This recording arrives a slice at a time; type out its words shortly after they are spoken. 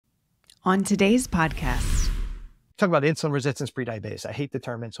On today's podcast, talk about insulin resistance prediabetes. I hate the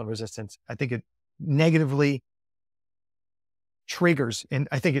term insulin resistance. I think it negatively triggers, and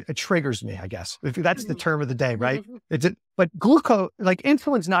I think it triggers me, I guess. If that's the term of the day, right? But glucose, like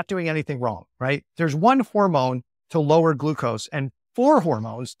insulin's not doing anything wrong, right? There's one hormone to lower glucose and 4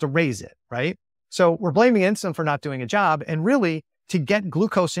 hormones to raise it, right? So we're blaming insulin for not doing a job. And really, to get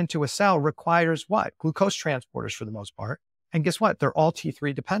glucose into a cell requires what? Glucose transporters for the most part. And guess what? They're all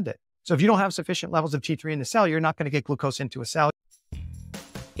T3 dependent. So if you don't have sufficient levels of T3 in the cell, you're not going to get glucose into a cell.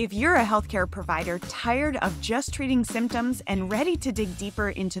 if you're a healthcare provider tired of just treating symptoms and ready to dig deeper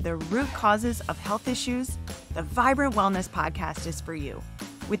into the root causes of health issues, the Vibrant Wellness Podcast is for you.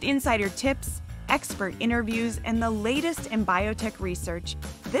 With insider tips, expert interviews, and the latest in biotech research,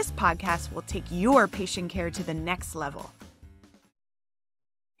 this podcast will take your patient care to the next level.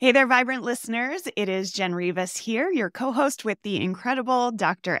 Hey there, Vibrant listeners. It is Jen Rivas here, your co-host with the incredible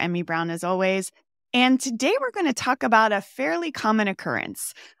Dr. Emmy Brown, as always. And today we're going to talk about a fairly common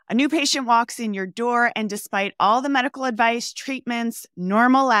occurrence. A new patient walks in your door, and despite all the medical advice, treatments,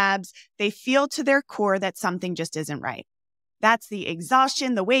 normal labs, they feel to their core that something just isn't right. That's the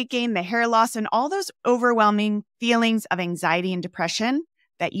exhaustion, the weight gain, the hair loss, and all those overwhelming feelings of anxiety and depression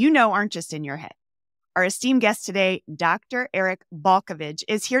that you know aren't just in your head. Our esteemed guest today, Dr. Eric Balcavage,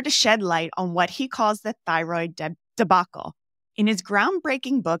 is here to shed light on what he calls the thyroid debacle. In his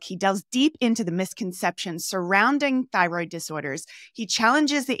groundbreaking book, he delves deep into the misconceptions surrounding thyroid disorders. He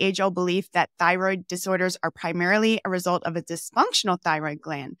challenges the age-old belief that thyroid disorders are primarily a result of a dysfunctional thyroid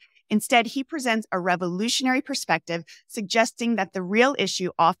gland. Instead, he presents a revolutionary perspective, suggesting that the real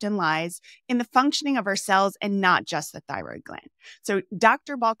issue often lies in the functioning of our cells and not just the thyroid gland. So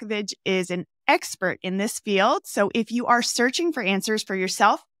Dr. Balcavage is an expert in this field. So if you are searching for answers for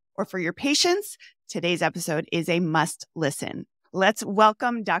yourself or for your patients, today's episode is a must listen. Let's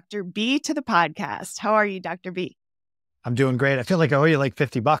welcome Dr. B to the podcast. How are you, Dr. B? I'm doing great. I feel like I owe you like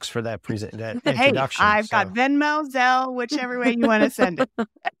 $50 for that introduction. Hey, I've got Venmo, Zelle, whichever way you want to send it.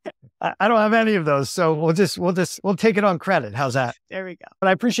 I don't have any of those, so we'll take it on credit. How's that? There we go. But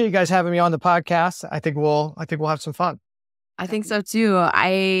I appreciate you guys having me on the podcast. I think we'll have some fun. I think so too.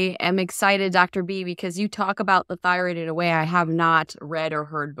 I am excited, Dr. B, because you talk about the thyroid in a way I have not read or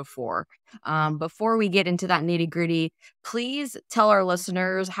heard before. Before we get into that nitty gritty, please tell our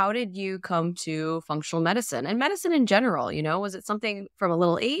listeners, how did you come to functional medicine and medicine in general? You know, was it something from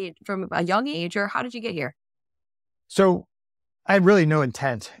a young age, or how did you get here? So I had really no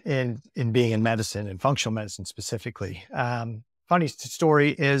intent in being in medicine and functional medicine specifically. Funny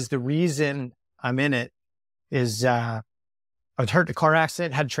story is the reason I'm in it is, I was hurt in a car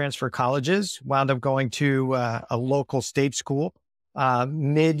accident, had to transfer colleges, wound up going to a local state school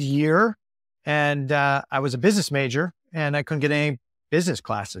mid-year. And I was a business major and I couldn't get any business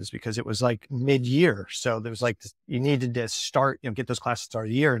classes because it was like mid-year. So there was like, you needed to start, get those classes start of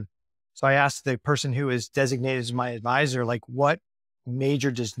the year. And so I asked the person who is designated as my advisor, like, what major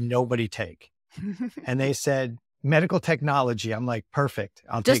does nobody take? And they said, medical technology. I'm like, perfect.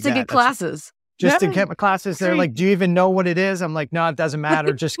 I'll take that. Just to get classes. Just to get my classes. They're like, do you even know what it is? I'm like, no, it doesn't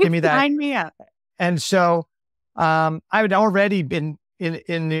matter. Just give me that. Sign me up. And so I had already been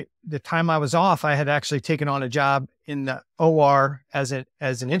in the time I was off, I had actually taken on a job in the OR as an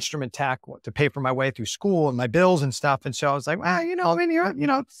instrument tech to pay for my way through school and my bills and stuff. And so I was like, well,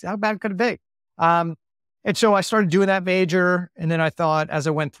 how bad could it be? And so I started doing that major. And then I thought, as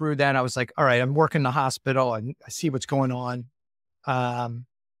I went through that, I was like, all right, I'm working in the hospital and I see what's going on.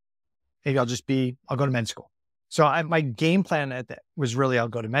 Maybe I'll go to med school. So my game plan was really, I'll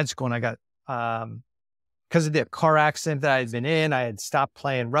go to med school. And I got, because of the car accident that I had been in, I had stopped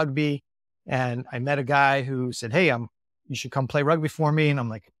playing rugby. And I met a guy who said, hey, you should come play rugby for me. And I'm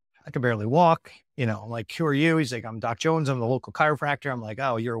like, I can barely walk. I'm like, who are you? He's like, I'm Doc Jones. I'm the local chiropractor. I'm like,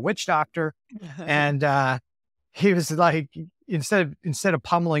 oh, you're a witch doctor. And he was like, instead of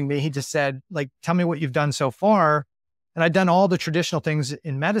pummeling me, he just said, like, tell me what you've done so far. And I'd done all the traditional things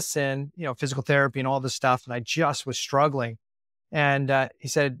in medicine, physical therapy and all this stuff. And I just was struggling. And he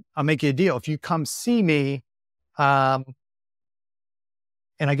said, I'll make you a deal. If you come see me and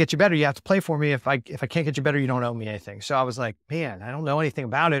I get you better, you have to play for me. If I can't get you better, you don't owe me anything. So I was like, man, I don't know anything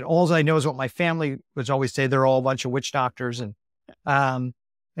about it. All I know is what my family would always say. They're all a bunch of witch doctors. And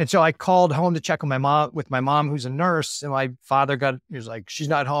so I called home to check on with my mom, who's a nurse. And my father he was like, she's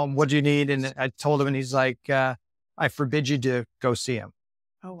not home. What do you need? And I told him, and he's like, I forbid you to go see him.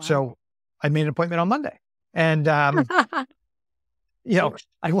 Oh, wow. So I made an appointment on Monday. And, he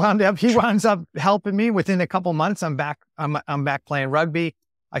winds up helping me within a couple months. I'm back playing rugby.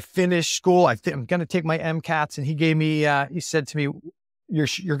 I finished school. I'm going to take my MCATs. And he gave me, he said to me,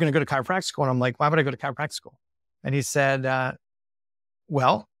 you're going to go to chiropractic school. And I'm like, why would I go to chiropractic school? And he said,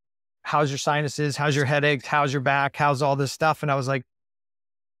 well, how's your sinuses? How's your headaches? How's your back? How's all this stuff? And I was like,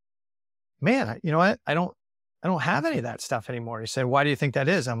 man, you know what? I don't have any of that stuff anymore. He said, why do you think that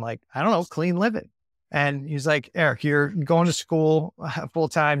is? I'm like, I don't know, clean living. And he's like, Eric, you're going to school full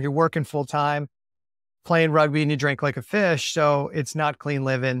time, you're working full time, playing rugby, and you drink like a fish. So it's not clean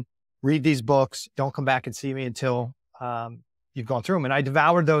living. Read these books. Don't come back and see me until you've gone through them. And I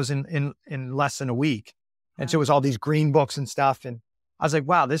devoured those in less than a week. And so it was all these green books and stuff. And I was like,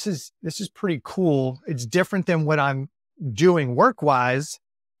 wow, this is pretty cool. It's different than what I'm doing work wise,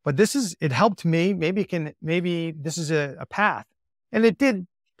 but it helped me. Maybe this is a path. And it did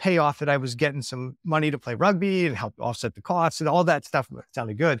pay off that I was getting some money to play rugby and help offset the costs and all that stuff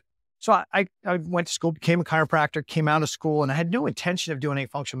sounded good. So I went to school, became a chiropractor, came out of school, and I had no intention of doing any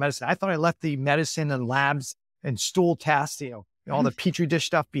functional medicine. I thought I left the medicine and labs and stool tests, all the Petri dish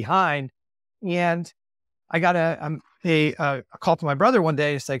stuff behind. And I got a call to my brother one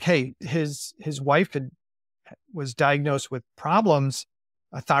day. It's like, hey, his wife was diagnosed with problems,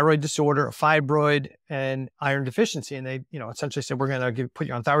 a thyroid disorder, a fibroid, and iron deficiency. And they, essentially said, we're going to put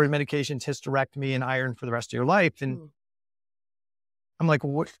you on thyroid medications, hysterectomy, and iron for the rest of your life. And I'm like,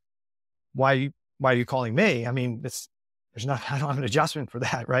 well, why are you calling me? I mean, I don't have an adjustment for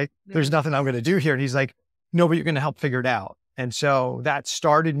that, right? There's nothing I'm going to do here. And he's like, no, but you're going to help figure it out. And so that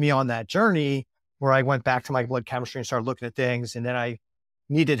started me on that journey where I went back to my blood chemistry and started looking at things. And then I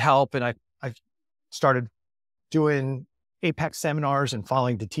needed help. And I started doing Apex seminars and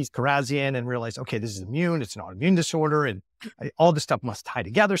following Datis Karazian and realized, okay, this is immune. It's an autoimmune disorder. And all this stuff must tie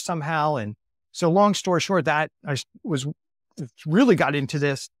together somehow. And so long story short, that I really got into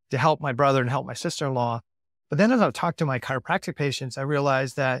this to help my brother and help my sister-in-law. But then as I talked to my chiropractic patients, I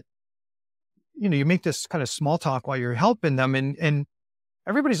realized that, you make this kind of small talk while you're helping them. And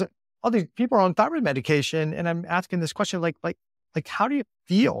everybody's all these people are on thyroid medication. And I'm asking this question, like, how do you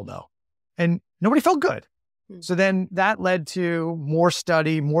feel though? And nobody felt good. So then that led to more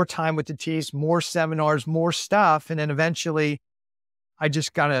study, more time with the Datis, more seminars, more stuff. And then eventually I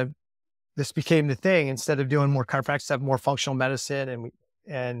just this became the thing. Instead of doing more chiropractic stuff, more functional medicine.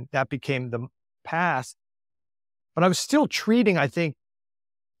 And that became the path. But I was still treating, I think,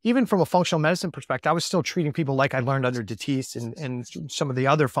 even from a functional medicine perspective, I was still treating people like I learned under Datis and some of the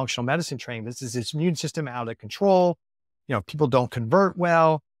other functional medicine training. This is this immune system out of control. People don't convert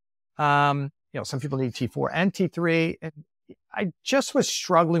well. Some people need T4 and T3. And I just was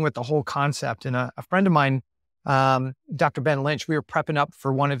struggling with the whole concept. And a friend of mine, Dr. Ben Lynch, we were prepping up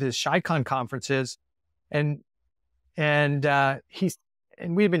for one of his ShyCon conferences, and we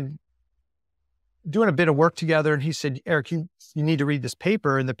had been doing a bit of work together. And he said, Eric, you need to read this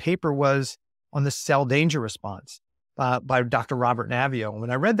paper. And the paper was on the cell danger response by Dr. Robert Navio. And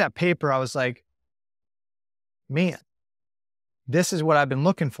when I read that paper, I was like, man, this is what I've been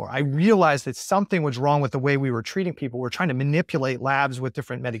looking for. I realized that something was wrong with the way we were treating people. We're trying to manipulate labs with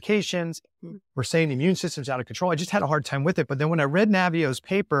different medications. We're saying the immune system's out of control. I just had a hard time with it. But then when I read Navio's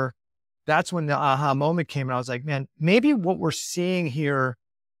paper, that's when the aha moment came. And I was like, man, maybe what we're seeing here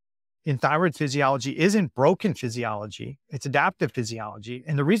in thyroid physiology isn't broken physiology. It's adaptive physiology.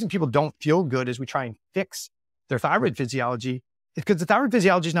 And the reason people don't feel good as we try and fix their thyroid physiology is because the thyroid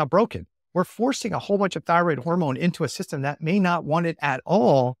physiology is not broken. We're forcing a whole bunch of thyroid hormone into a system that may not want it at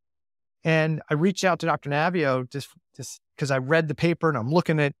all. And I reached out to Dr. Navio just because I read the paper and I'm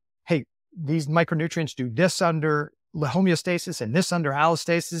looking at, hey, these micronutrients do this under homeostasis and this under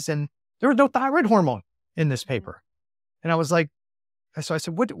allostasis. And there was no thyroid hormone in this paper. And I was like, so I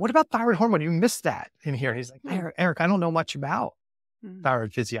said, what about thyroid hormone? You missed that in here. He's like, Eric, I don't know much about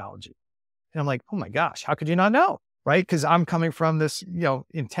thyroid physiology. And I'm like, oh my gosh, how could you not know? Right? Because I'm coming from this,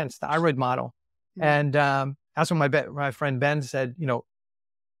 intense thyroid model. And that's when my friend Ben said, you're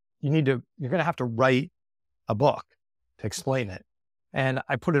going to have to write a book to explain it. And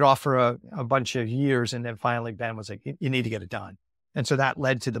I put it off for a bunch of years. And then finally Ben was like, you need to get it done. And so that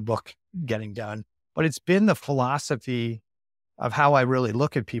led to the book getting done. But it's been the philosophy of how I really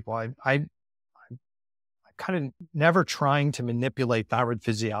look at people. I kind of never trying to manipulate thyroid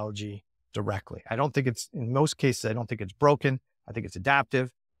physiology directly. In most cases, I don't think it's broken. I think it's adaptive.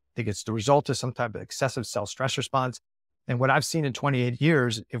 I think it's the result of some type of excessive cell stress response. And what I've seen in 28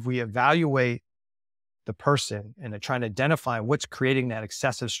 years, if we evaluate the person and try to identify what's creating that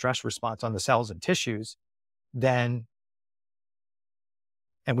excessive stress response on the cells and tissues, and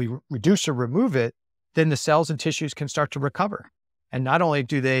we reduce or remove it, then the cells and tissues can start to recover. And not only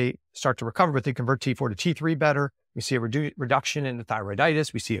do they start to recover, but they convert T4 to T3 better. We see a reduction in the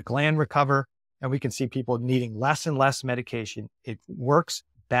thyroiditis. We see a gland recover. and we can see people needing less and less medication. It works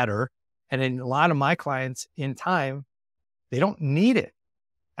better. And in a lot of my clients in time, they don't need it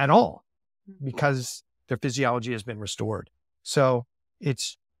at all because their physiology has been restored. So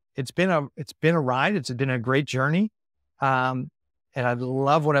it's been a ride. It's been a great journey. And I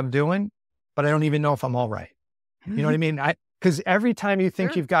love what I'm doing, but I don't even know if I'm all right. You know what I mean? Because every time you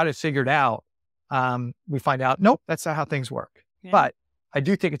think you've got it figured out, we find out, nope, that's not how things work. Yeah. But I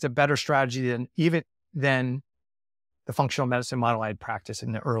do think it's a better strategy than the functional medicine model I'd practiced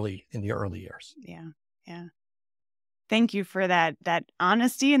in the early years. Yeah. Yeah. Thank you for that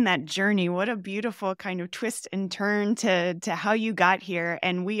honesty and that journey. What a beautiful kind of twist and turn to how you got here.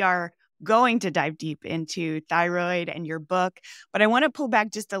 And we are going to dive deep into thyroid and your book, but I want to pull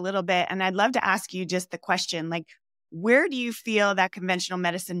back just a little bit. And I'd love to ask you just the question, like, where do you feel that conventional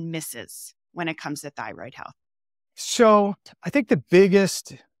medicine misses when it comes to thyroid health? So I think the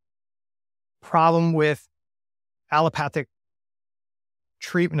biggest problem with allopathic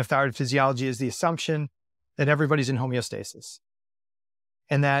treatment of thyroid physiology is the assumption that everybody's in homeostasis,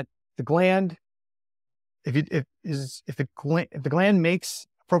 and that the gland, if the gland makes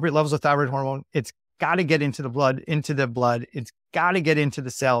appropriate levels of thyroid hormone, it's got to get into the blood. It's got to get into the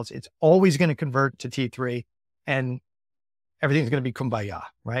cells. It's always going to convert to T3, and everything's going to be kumbaya,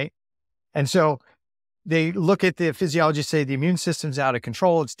 right? And so they look at the physiology, say the immune system's out of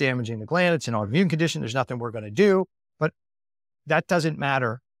control. It's damaging the gland. It's an autoimmune condition. There's nothing we're going to do. But that doesn't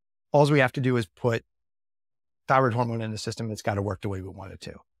matter. All we have to do is put thyroid hormone in the system. It's got to work the way we want it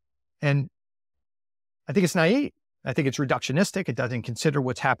to. And I think it's naive. I think it's reductionistic. It doesn't consider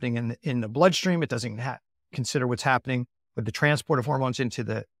what's happening in the bloodstream. It doesn't consider what's happening with the transport of hormones into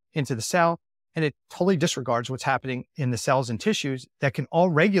the cell. And it totally disregards what's happening in the cells and tissues that can all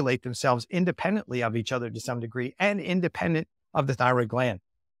regulate themselves independently of each other to some degree and independent of the thyroid gland.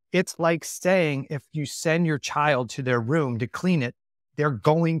 It's like saying if you send your child to their room to clean it, they're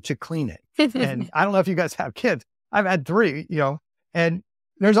going to clean it. And I don't know if you guys have kids. I've had 3, and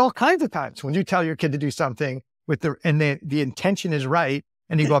there's all kinds of times when you tell your kid to do something and the intention is right,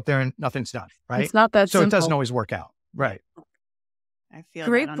 and you go up there and nothing's done, right? It's not that simple. So it doesn't always work out. Right. I feel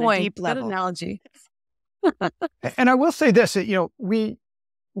great that on point. A deep level. Good analogy. And I will say this, we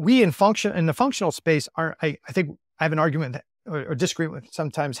in the functional space I think I have an argument or disagreement with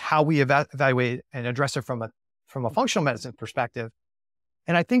sometimes how we evaluate and address it from a functional medicine perspective.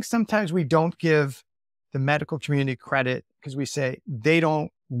 And I think sometimes we don't give the medical community credit because we say they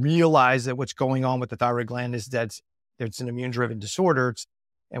don't realize that what's going on with the thyroid gland is that it's an immune-driven disorder.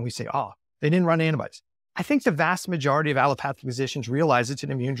 And we say, oh, they didn't run antibodies. I think the vast majority of allopathic physicians realize it's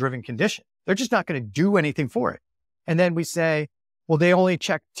an immune-driven condition. They're just not going to do anything for it. And then we say, well, they only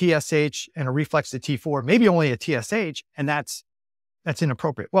check TSH and a reflex to T4, maybe only a TSH, and that's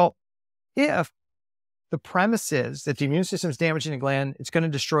inappropriate. Well, if the premise is that the immune system is damaging the gland, it's going to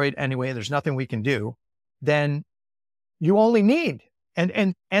destroy it anyway, there's nothing we can do, then you only need,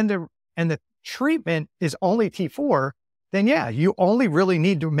 and the treatment is only T4, then yeah, you only really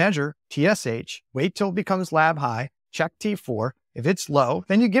need to measure TSH, wait till it becomes lab high, check T4. If it's low,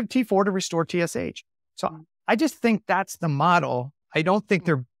 then you give T4 to restore TSH. So I just think that's the model. I don't think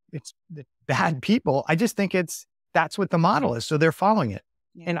it's bad people. I just think that's what the model is. So they're following it.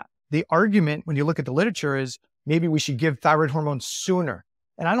 Yeah. And the argument when you look at the literature is maybe we should give thyroid hormone sooner.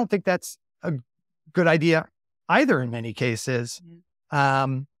 And I don't think that's a good idea either in many cases.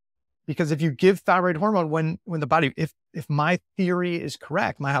 Because if you give thyroid hormone when the body, if my theory is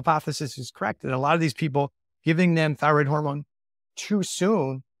correct, my hypothesis is correct, that a lot of these people giving them thyroid hormone too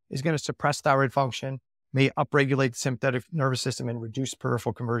soon is going to suppress thyroid function, may upregulate the sympathetic nervous system and reduce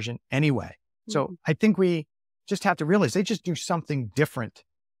peripheral conversion anyway. So I think we just have to realize they just do something different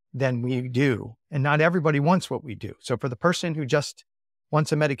than we do. And not everybody wants what we do. So for the person who just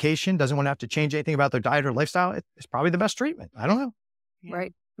wants a medication, doesn't want to have to change anything about their diet or lifestyle, it's probably the best treatment. I don't know. Yeah.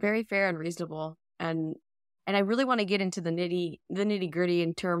 Right. Very fair and reasonable. And I really want to get into the nitty gritty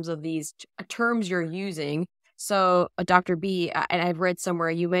in terms of these terms you're using. So Dr. B, and I've read somewhere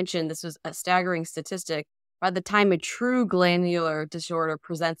you mentioned this was a staggering statistic. By the time a true glandular disorder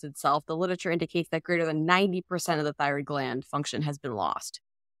presents itself, the literature indicates that greater than 90% of the thyroid gland function has been lost.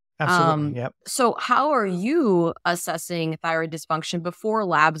 Absolutely. Yep. So how are you assessing thyroid dysfunction before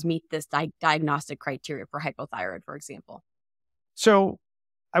labs meet this diagnostic criteria for hypothyroid, for example? So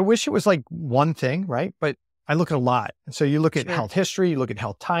I wish it was like one thing, right? But I look at a lot. And so you look at health history, you look at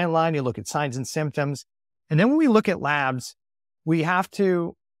health timeline, you look at signs and symptoms. And then when we look at labs, I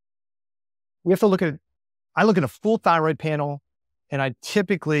look at a full thyroid panel And I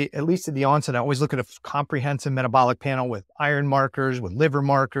typically, at least at the onset, I always look at a comprehensive metabolic panel with iron markers, with liver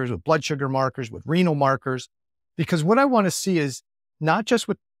markers, with blood sugar markers, with renal markers, because what I want to see is not just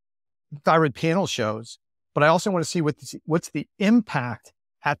what the thyroid panel shows, but I also want to see what's the impact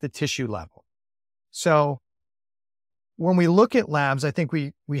at the tissue level. So when we look at labs, I think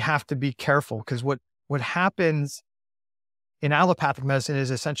we have to be careful, because what happens in allopathic medicine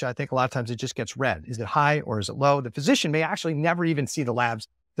is essentially, I think a lot of times it just gets read. Is it high or is it low? The physician may actually never even see the labs.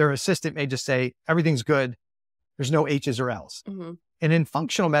 Their assistant may just say, everything's good. There's no H's or L's. Mm-hmm. And in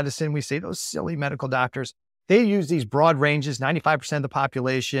functional medicine, we say those silly medical doctors, they use these broad ranges, 95% of the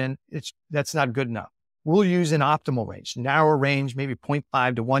population. That's not good enough. We'll use an optimal range, narrow range, maybe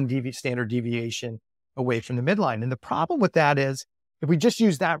 0.5 to 1 standard deviation away from the midline. And the problem with that is, if we just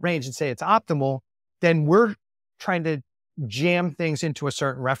use that range and say it's optimal, then we're trying to jam things into a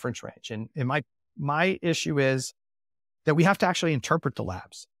certain reference range. And my issue is that we have to actually interpret the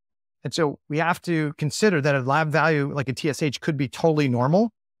labs. And so we have to consider that a lab value like a TSH could be totally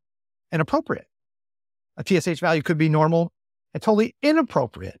normal and appropriate. A TSH value could be normal and totally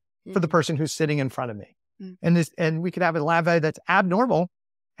inappropriate for the person who's sitting in front of me. And we could have a lab value that's abnormal.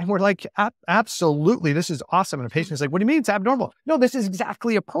 And we're like, absolutely, this is awesome. And the patient is like, what do you mean it's abnormal? No, this is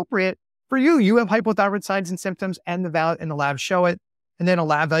exactly appropriate for you. You have hypothyroid signs and symptoms, and the lab show it. And then a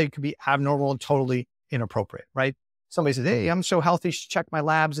lab value could be abnormal and totally inappropriate, right? Somebody says, hey, I'm so healthy, you should check my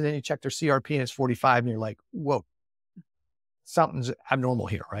labs. And then you check their CRP and it's 45. And you're like, whoa, something's abnormal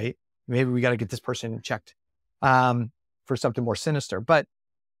here, right? Maybe we got to get this person checked for something more sinister. But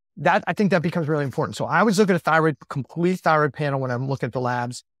I think that becomes really important. So I always look at a complete thyroid panel when I'm looking at the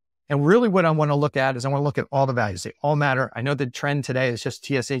labs. And really what I want to look at is I want to look at all the values. They all matter. I know the trend today is just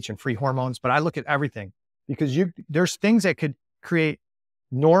TSH and free hormones, but I look at everything, because there's things that could create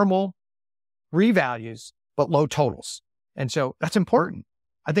normal free values, but low totals. And so that's important.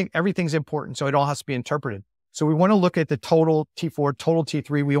 I think everything's important. So it all has to be interpreted. So we want to look at the total T4, total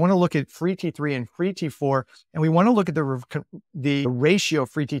T3. We want to look at free T3 and free T4. And we want to look at the ratio of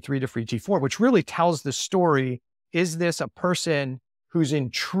free T3 to free T4, which really tells the story. Is this a person who's in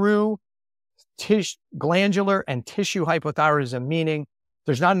true glandular and tissue hypothyroidism, meaning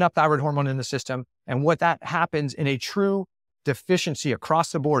there's not enough thyroid hormone in the system, and what that happens in a true deficiency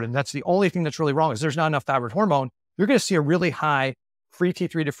across the board, and that's the only thing that's really wrong, is there's not enough thyroid hormone, you're going to see a really high free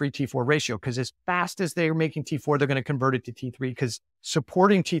T3 to free T4 ratio, because as fast as they're making T4, they're going to convert it to T3, because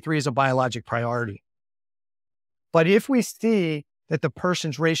supporting T3 is a biologic priority. But if we see that the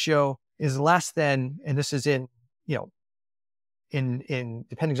person's ratio is less than, and this is in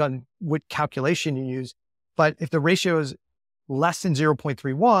depending on what calculation you use, but if the ratio is less than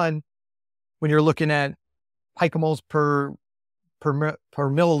 0.31, when you're looking at picomoles per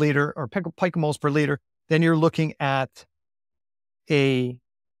milliliter or picomoles per liter, then you're looking at a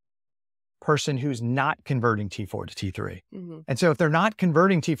person who's not converting T4 to T3. Mm-hmm. And so if they're not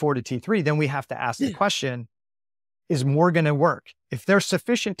converting T4 to T3, then we have to ask the question, is more going to work? If there's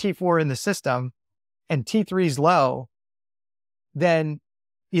sufficient T4 in the system and T3 is low, then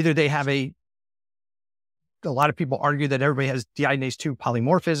either they have a lot of people argue that everybody has deiodinase 2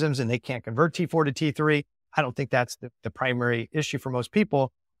 polymorphisms and they can't convert T4 to T3. I don't think that's the primary issue for most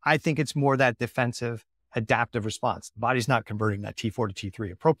people. I think it's more that defensive adaptive response. The body's not converting that T4 to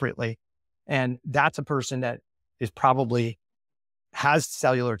T3 appropriately. And that's a person that is probably has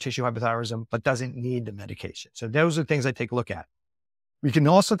cellular tissue hypothyroidism, but doesn't need the medication. So those are things I take a look at. We can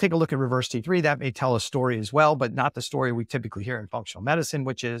also take a look at reverse T3. That may tell a story as well, but not the story we typically hear in functional medicine,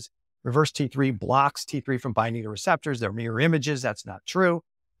 which is reverse T3 blocks T3 from binding to receptors. They're mirror images. That's not true.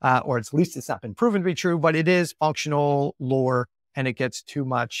 Or at least it's not been proven to be true, but it is functional lore and it gets too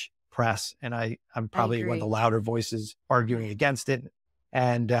much press. And I'm probably one of the louder voices arguing against it.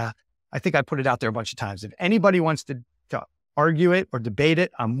 And I think I put it out there a bunch of times. If anybody wants to argue it or debate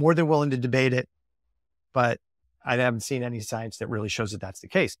it, I'm more than willing to debate it, but I haven't seen any science that really shows that that's the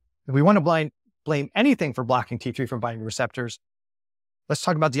case. If we want to blame anything for blocking T3 from binding receptors, let's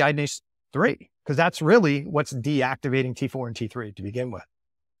talk about deiodinase 3, because that's really what's deactivating T4 and T3 to begin with.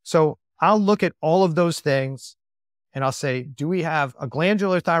 So I'll look at all of those things and I'll say, do we have a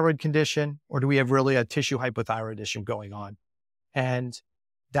glandular thyroid condition or do we have really a tissue hypothyroidism going on? And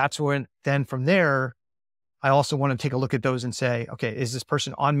that's when, then from there, I also want to take a look at those and say, okay, is this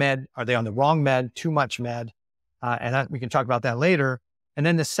person on med? Are they on the wrong med? Too much med? We can talk about that later. And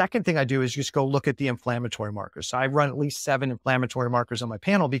then the second thing I do is just go look at the inflammatory markers. So I run at least 7 inflammatory markers on my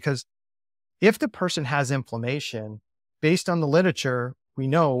panel, because if the person has inflammation, based on the literature, we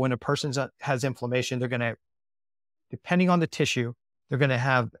know when a person has inflammation, they're going to, depending on the tissue, they're going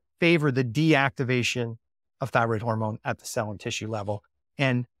to favor the deactivation of thyroid hormone at the cell and tissue level.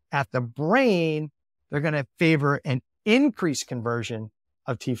 And at the brain, they're going to favor an increased conversion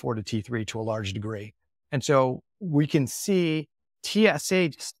of T4 to T3 to a large degree. And so we can see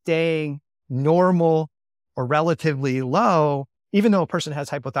TSH staying normal or relatively low, even though a person has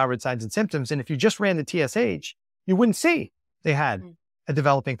hypothyroid signs and symptoms. And if you just ran the TSH, you wouldn't see they had a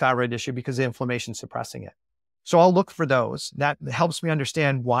developing thyroid issue because the inflammation suppressing it. So I'll look for those. That helps me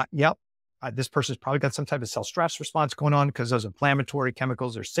understand what, this person's probably got some type of cell stress response going on because those inflammatory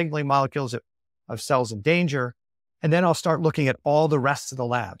chemicals are signaling molecules of cells in danger. And then I'll start looking at all the rest of the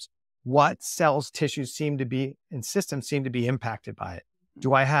labs. What cells, tissues and systems seem to be impacted by it?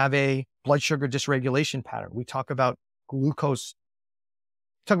 Do I have a blood sugar dysregulation pattern? We talk about glucose,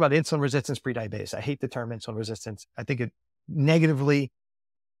 talk about insulin resistance prediabetes. I hate the term insulin resistance. I think it negatively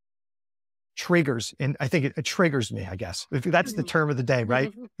triggers, and I think it triggers me, I guess. If that's the term of the day,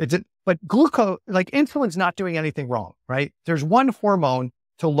 right? But glucose, like insulin's not doing anything wrong, right? There's one hormone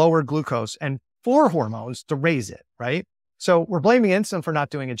to lower glucose and 4 hormones to raise it, right? So we're blaming insulin for not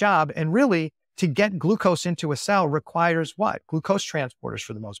doing a job. And really, to get glucose into a cell requires what? Glucose transporters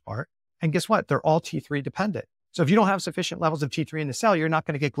for the most part. And guess what? They're all T3 dependent. So if you don't have sufficient levels of T3 in the cell, you're not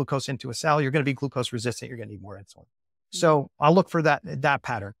going to get glucose into a cell. You're going to be glucose resistant. You're going to need more insulin. So I'll look for that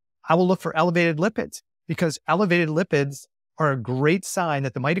pattern. I will look for elevated lipids because elevated lipids are a great sign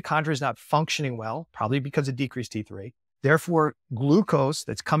that the mitochondria is not functioning well, probably because of decreased T3. Therefore, glucose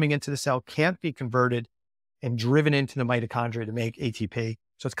that's coming into the cell can't be converted and driven into the mitochondria to make ATP.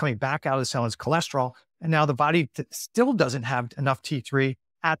 So it's coming back out of the cell as cholesterol. And now the body still doesn't have enough T3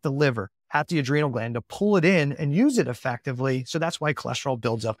 at the liver, at the adrenal gland to pull it in and use it effectively. So that's why cholesterol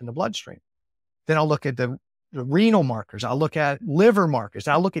builds up in the bloodstream. Then I'll look at the renal markers. I'll look at liver markers.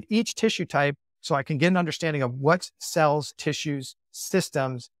 I'll look at each tissue type so I can get an understanding of what cells, tissues,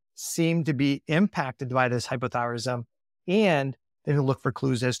 systems seem to be impacted by this hypothyroidism. And then I'll look for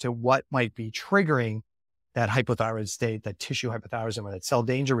clues as to what might be triggering that hypothyroid state, that tissue hypothyroidism, or that cell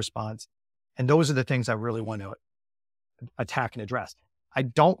danger response. And those are the things I really want to attack and address. I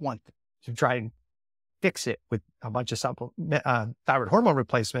don't want to try and fix it with a bunch of thyroid hormone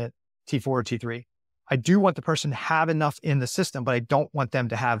replacement, T4 or T3. I do want the person to have enough in the system, but I don't want them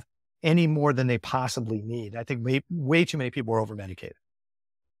to have any more than they possibly need. I think way too many people are over-medicated.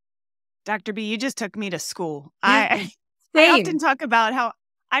 Dr. B, you just took me to school. I often talk about how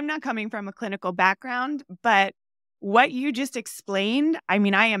I'm not coming from a clinical background, but what you just explained, I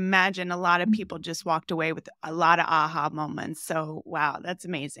mean, I imagine a lot of people just walked away with a lot of aha moments. So, wow, that's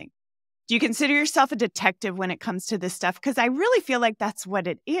amazing. Do you consider yourself a detective when it comes to this stuff? Because I really feel like that's what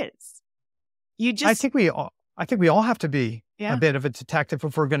it is. I think we all have to be a bit of a detective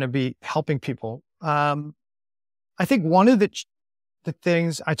if we're going to be helping people. I think one of the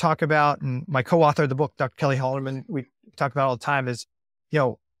things I talk about, and my co-author of the book, Dr. Kelly Hallerman, we talk about all the time is,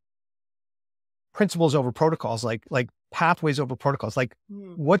 principles over protocols, like pathways over protocols, like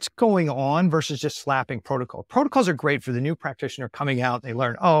what's going on versus just slapping protocol. Protocols are great for the new practitioner coming out. They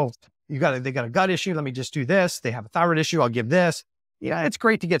learn, they got a gut issue. Let me just do this. They have a thyroid issue. I'll give this. Yeah, it's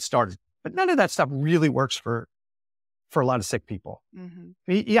great to get started, but none of that stuff really works for a lot of sick people.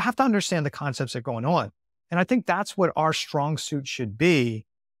 Mm-hmm. You have to understand the concepts that are going on. And I think that's what our strong suit should be,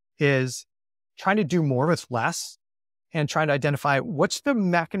 is trying to do more with less and trying to identify what's the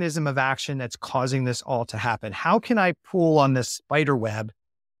mechanism of action that's causing this all to happen. How can I pull on this spider web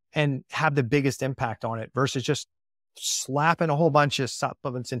and have the biggest impact on it versus just slapping a whole bunch of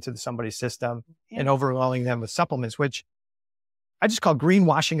supplements into somebody's system and overwhelming them with supplements, which I just call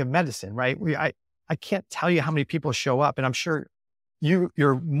greenwashing of medicine, right? I can't tell you how many people show up, and I'm sure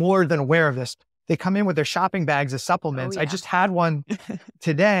you're more than aware of this. They come in with their shopping bags of supplements. I just had one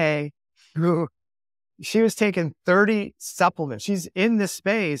today who, she was taking 30 supplements. She's in this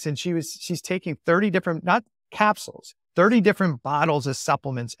space and she's taking 30 different, not capsules, 30 different bottles of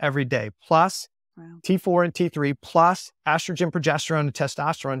supplements every day, plus T4 and T3, plus estrogen, progesterone, and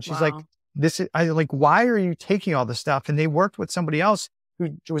testosterone. She's like, why are you taking all this stuff? And they worked with somebody else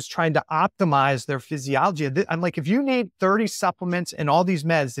who was trying to optimize their physiology. I'm like, if you need 30 supplements and all these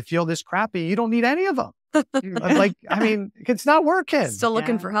meds to feel this crappy, you don't need any of them. I'm like, it's not working. Still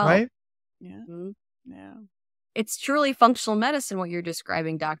looking for help. Right? Yeah. Mm-hmm. Yeah. It's truly functional medicine, what you're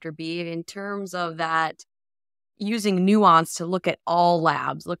describing, Dr. B, in terms of that using nuance to look at all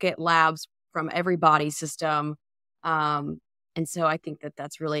labs, look at labs from every body system. And so I think that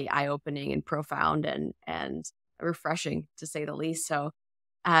that's really eye-opening and profound and refreshing, to say the least. So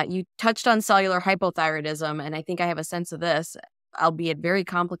you touched on cellular hypothyroidism, and I think I have a sense of this, albeit very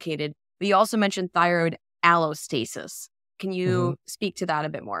complicated. But you also mentioned thyroid allostasis. Can you speak to that a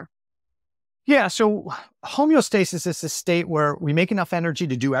bit more? Yeah. So homeostasis is a state where we make enough energy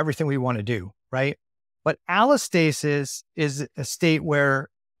to do everything we want to do, right? But allostasis is a state where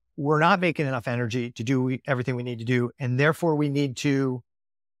we're not making enough energy to do everything we need to do. And therefore we need to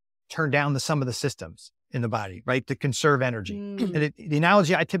turn down some of the systems in the body, right? To conserve energy. And the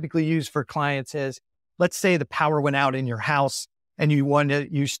analogy I typically use for clients is, let's say the power went out in your house and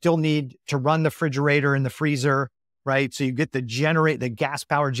you still need to run the refrigerator and the freezer, right? So you get the gas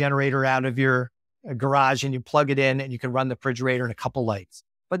power generator out of your garage and you plug it in and you can run the refrigerator and a couple lights.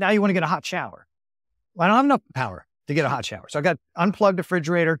 But now you want to get a hot shower. Well, I don't have enough power to get a hot shower. So I got unplugged the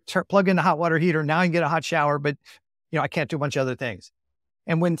refrigerator, plug in the hot water heater. Now I can get a hot shower, but I can't do a bunch of other things.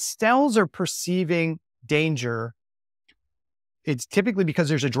 And when cells are perceiving danger, it's typically because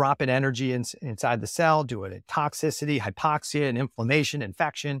there's a drop in energy inside the cell due to toxicity, hypoxia, and inflammation,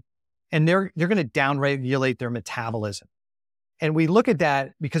 infection, and they're going to downregulate their metabolism. And we look at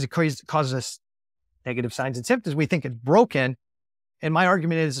that because it causes us negative signs and symptoms. We think it's broken, and my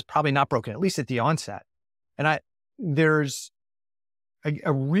argument is it's probably not broken, at least at the onset. And there's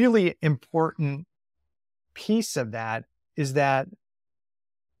a really important piece of that is that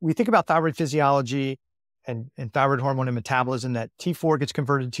we think about thyroid physiology and thyroid hormone and metabolism, that T4 gets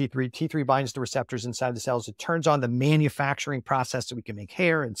converted to T3. T3 binds the receptors inside the cells. It turns on the manufacturing process so we can make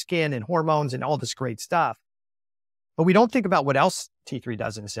hair and skin and hormones and all this great stuff. But we don't think about what else T3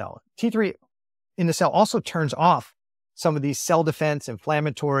 does in the cell. T3 in the cell also turns off some of these cell defense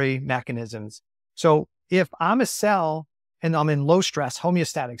inflammatory mechanisms. So if I'm a cell and I'm in low stress,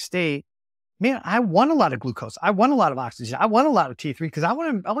 homeostatic state, man, I want a lot of glucose. I want a lot of oxygen. I want a lot of T3 because I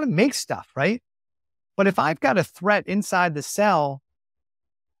want to make stuff, right? But if I've got a threat inside the cell,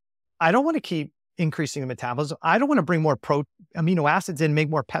 I don't want to keep increasing the metabolism. I don't want to bring more amino acids in, make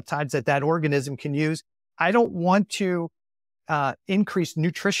more peptides that organism can use. I don't want to increase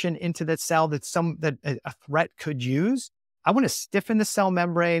nutrition into that cell that a threat could use. I want to stiffen the cell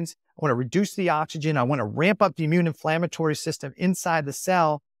membranes. I want to reduce the oxygen. I want to ramp up the immune inflammatory system inside the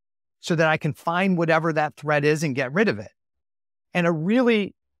cell so that I can find whatever that threat is and get rid of it. And a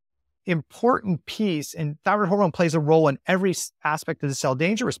really important piece, and thyroid hormone plays a role in every aspect of the cell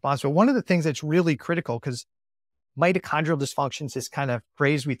danger response. But one of the things that's really critical, because mitochondrial dysfunction is this kind of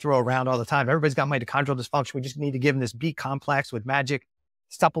phrase we throw around all the time. Everybody's got mitochondrial dysfunction. We just need to give them this B complex with magic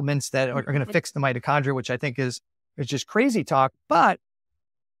supplements that are going to fix the mitochondria, which I think is just crazy talk. But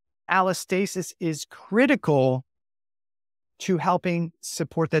allostasis is critical to helping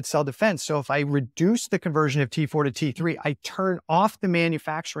support that cell defense. So if I reduce the conversion of T4 to T3, I turn off the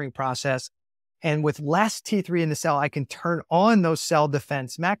manufacturing process. And with less T3 in the cell, I can turn on those cell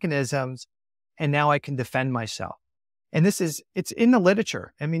defense mechanisms. And now I can defend myself. And it's in the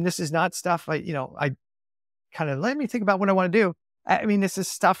literature. I mean, this is not stuff I kind of let me think about what I want to do. I mean, this is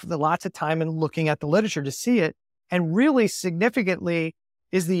stuff that lots of time and looking at the literature to see it. And really significantly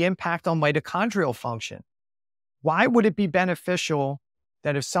is the impact on mitochondrial function. Why would it be beneficial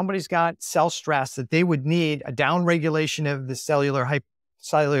that if somebody's got cell stress, that they would need a downregulation of the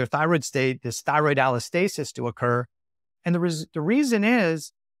cellular thyroid state, this thyroid allostasis to occur? And the reason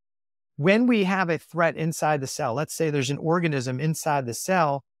is when we have a threat inside the cell, let's say there's an organism inside the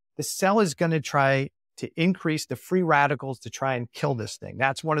cell is going to try to increase the free radicals to try and kill this thing.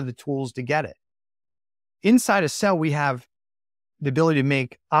 That's one of the tools to get it. Inside a cell, we have the ability to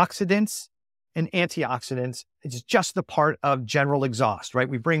make oxidants and antioxidants. It's just the part of general exhaust, right?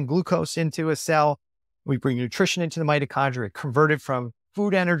 We bring glucose into a cell, we bring nutrition into the mitochondria, convert it from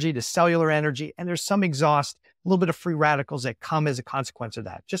food energy to cellular energy, and there's some exhaust, a little bit of free radicals that come as a consequence of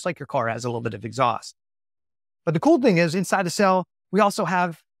that, just like your car has a little bit of exhaust. But the cool thing is inside the cell, we also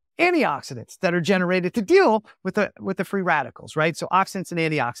have antioxidants that are generated to deal with the free radicals, right? So oxidants and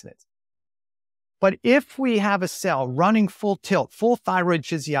antioxidants. But if we have a cell running full tilt, full thyroid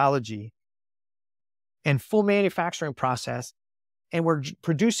physiology, and full manufacturing process, and we're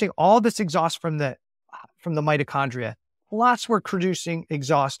producing all this exhaust from the mitochondria, plus we're producing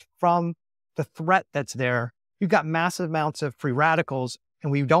exhaust from the threat that's there, you've got massive amounts of free radicals,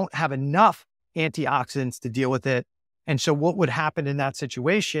 and we don't have enough antioxidants to deal with it. And so what would happen in that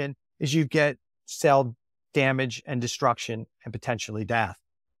situation is you get cell damage and destruction and potentially death.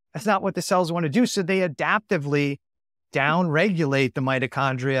 That's not what the cells want to do. So they adaptively downregulate the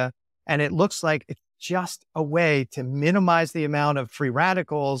mitochondria, and it looks like it's just a way to minimize the amount of free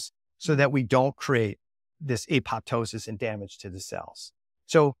radicals so that we don't create this apoptosis and damage to the cells.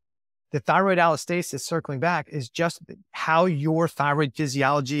 So the thyroid allostasis, circling back, is just how your thyroid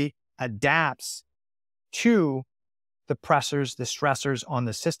physiology adapts to the pressors, the stressors on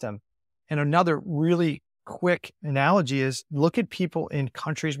the system. And another really quick analogy is look at people in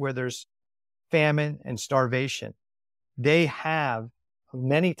countries where there's famine, and starvation, they have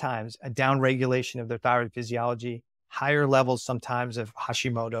many times a downregulation of their thyroid physiology, higher levels sometimes of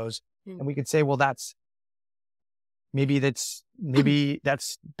Hashimoto's. And we could say, well, maybe that's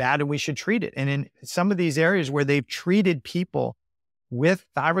bad and we should treat it. And in some of these areas where they've treated people with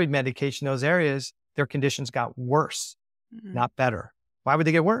thyroid medication, those areas, their conditions got worse, not better. Why would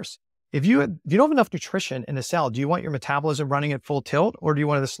they get worse? If you don't have enough nutrition in the cell, do you want your metabolism running at full tilt, or do you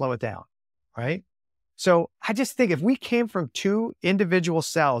want it to slow it down? Right? So I just think if we came from two individual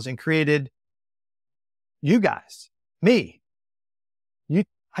cells and created you guys, me,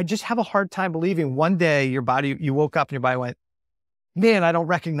 I just have a hard time believing one day you woke up and your body went, man, I don't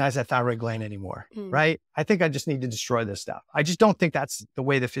recognize that thyroid gland anymore, right? I think I just need to destroy this stuff. I just don't think that's the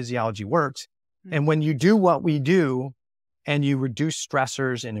way the physiology works. And when you do what we do and you reduce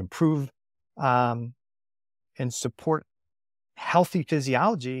stressors and improve and support healthy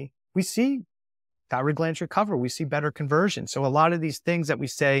physiology, we see thyroid glands recover. We see better conversion. So a lot of these things that we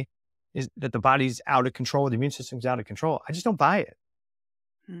say is that the body's out of control, the immune system's out of control, I just don't buy it.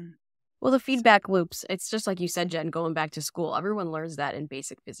 Well, the feedback loops, it's just like you said, Jen, going back to school, everyone learns that in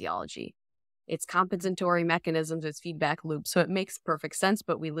basic physiology. It's compensatory mechanisms, it's feedback loops. So it makes perfect sense,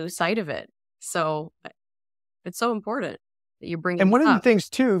 but we lose sight of it. So it's so important that you bring it up. And one of the things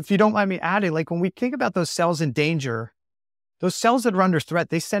too, if you don't mind me adding, like when we think about those cells in danger, those cells that are under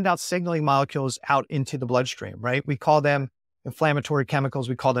threat, they send out signaling molecules out into the bloodstream, right? We call them inflammatory chemicals.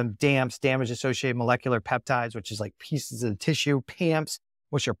 We call them DAMPs, damage-associated molecular peptides, which is like pieces of the tissue, PAMPs,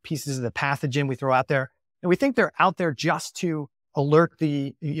 which are pieces of the pathogen we throw out there. And we think they're out there just to alert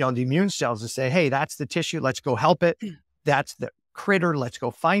the immune cells to say, hey, that's the tissue, let's go help it. That's the critter, let's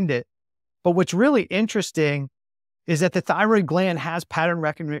go find it. But what's really interesting is that the thyroid gland has pattern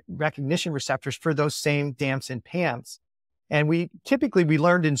recognition receptors for those same DAMPs and PAMPs. And we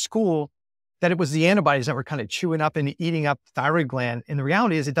learned in school that it was the antibodies that were kind of chewing up and eating up the thyroid gland. And the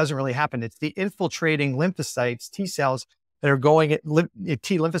reality is it doesn't really happen. It's the infiltrating lymphocytes, T cells, that are going at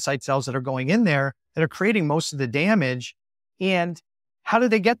T lymphocyte cells that are going in there that are creating most of the damage. And how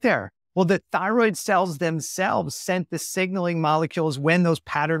did they get there? Well, the thyroid cells themselves sent the signaling molecules when those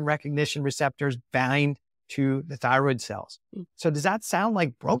pattern recognition receptors bind to the thyroid cells. So does that sound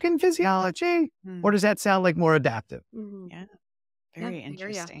like broken physiology or does that sound like more adaptive? Yeah, very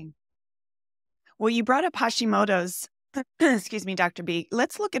interesting. Well, you brought up Hashimoto's, excuse me, Dr. B.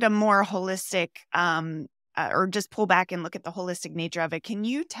 Let's look at a more holistic or just pull back and look at the holistic nature of it. Can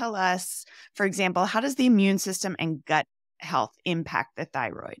you tell us, for example, how does the immune system and gut health impact the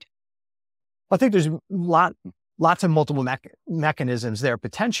thyroid? I think there's lots of multiple mechanisms there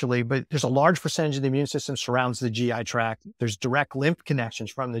potentially, but there's a large percentage of the immune system surrounds the GI tract. There's direct lymph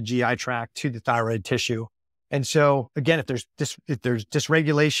connections from the GI tract to the thyroid tissue. And so again, if there's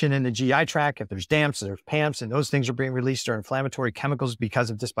dysregulation in the GI tract, if there's DAMPs, there's PAMPs, and those things are being released or inflammatory chemicals because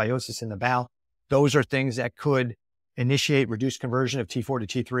of dysbiosis in the bowel, those are things that could initiate reduced conversion of T4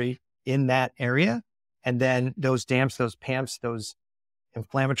 to T3 in that area. And then those DAMPs, those PAMPs, those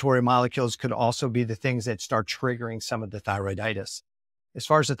inflammatory molecules could also be the things that start triggering some of the thyroiditis. As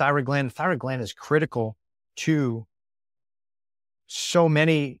far as the thyroid gland is critical to so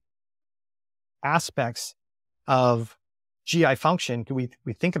many aspects of GI function. We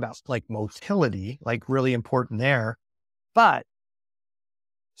think about like motility, like really important there, but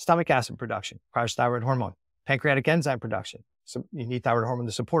stomach acid production requires thyroid hormone, pancreatic enzyme production. So you need thyroid hormone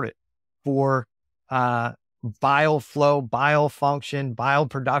to support it. For bile flow, bile function, bile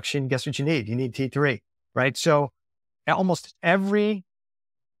production, guess what you need? You need T3, right? So almost every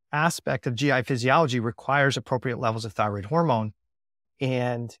aspect of GI physiology requires appropriate levels of thyroid hormone.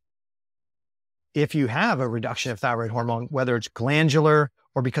 And if you have a reduction of thyroid hormone, whether it's glandular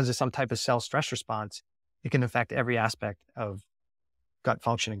or because of some type of cell stress response, it can affect every aspect of gut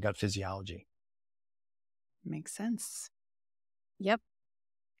function and gut physiology. Makes sense. Yep.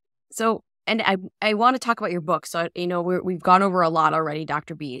 So, and I want to talk about your book. So, we've gone over a lot already,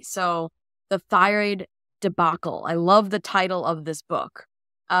 Dr. B. So the thyroid debacle. I love the title of this book.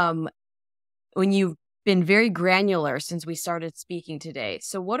 When you've been very granular since we started speaking today.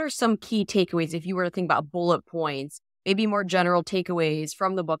 So what are some key takeaways if you were to think about bullet points, maybe more general takeaways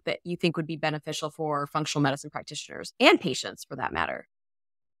from the book that you think would be beneficial for functional medicine practitioners and patients for that matter?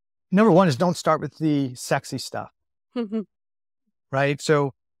 Number one is don't start with the sexy stuff, right?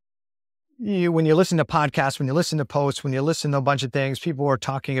 So when you listen to podcasts, when you listen to posts, when you listen to a bunch of things, people are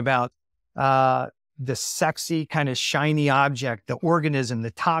talking about the sexy kind of shiny object, the organism,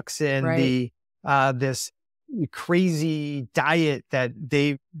 the toxin, right. This crazy diet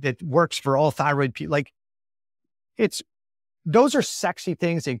that works for all thyroid people. Like it's those are sexy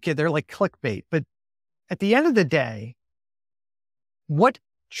things and they're like clickbait. But at the end of the day, what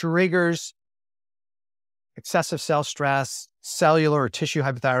triggers excessive cell stress, cellular or tissue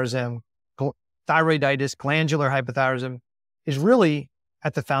hypothyroidism, thyroiditis, glandular hypothyroidism is really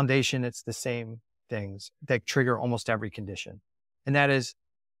at the foundation. It's the same things that trigger almost every condition. And that is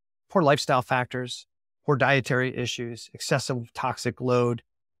poor lifestyle factors, poor dietary issues, excessive toxic load,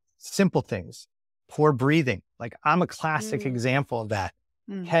 simple things, poor breathing. Like I'm a classic example of that.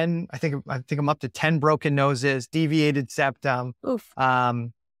 10, I think I'm up to 10 broken noses, deviated septum. Oof.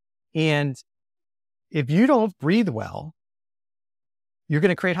 And if you don't breathe well, you're going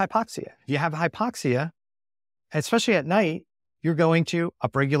to create hypoxia. If you have hypoxia, especially at night, you're going to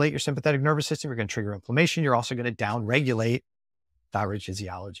upregulate your sympathetic nervous system. You're going to trigger inflammation. You're also going to downregulate thyroid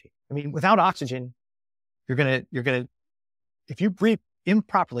physiology. I mean, without oxygen, you're going to, if you breathe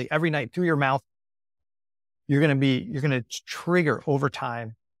improperly every night through your mouth, you're going to trigger over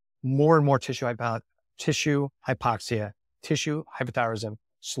time more and more tissue hypoxia, tissue hypothyroidism,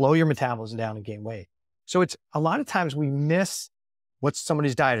 slow your metabolism down and gain weight. So it's a lot of times we miss what's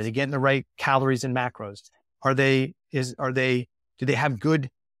somebody's diet. Are they getting the right calories and macros? Do they have good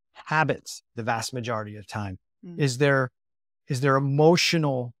habits the vast majority of the time? Is their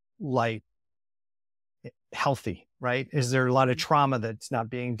emotional life healthy, right? Is there a lot of trauma that's not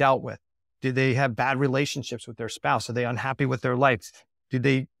being dealt with? Do they have bad relationships with their spouse? Are they unhappy with their lives?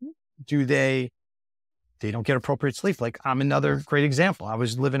 They don't get appropriate sleep? Like I'm another great example. I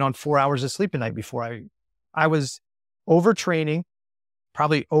was living on 4 hours of sleep a night before I was overtraining,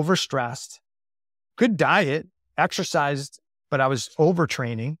 probably overstressed, good diet, exercised, but I was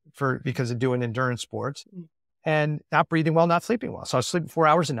overtraining because of doing endurance sports and not breathing well, not sleeping well. So I was sleeping 4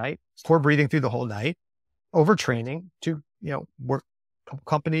 hours a night, poor breathing through the whole night, overtraining to, work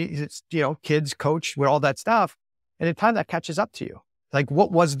companies, kids, coach with all that stuff. And in time that catches up to you. Like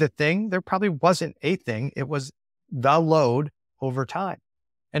what was the thing? There probably wasn't a thing. It was the load over time.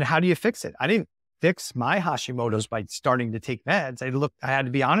 And how do you fix it? I didn't fix my Hashimoto's by starting to take meds. I had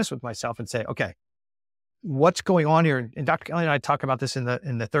to be honest with myself and say, okay, what's going on here? And Dr. Kelly and I talk about this in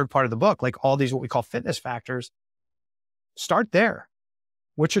the third part of the book, like all these, what we call fitness factors. Start there.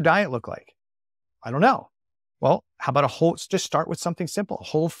 What's your diet look like? I don't know. Well, how about just start with something simple, a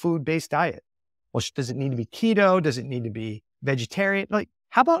whole food based diet. Well, does it need to be keto? Does it need to be vegetarian? Like,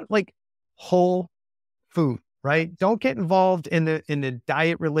 how about like whole food, right? Don't get involved in the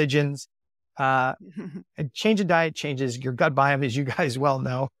diet religions. And change a diet changes your gut biome, as you guys well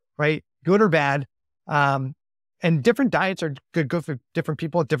know, right? Good or bad. And different diets are good for different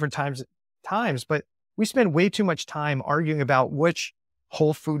people at different times, but we spend way too much time arguing about which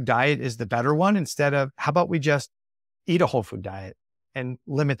whole food diet is the better one instead of how about we just eat a whole food diet and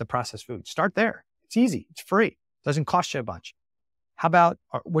limit the processed food. Start there. It's easy. It's free. Doesn't cost you a bunch. How about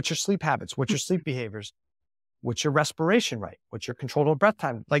what's your sleep habits? What's your sleep behaviors? What's your respiration rate? What's your controllable breath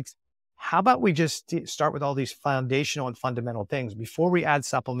time? Like, how about we just start with all these foundational and fundamental things before we add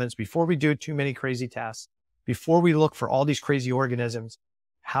supplements, before we do too many crazy tests, before we look for all these crazy organisms?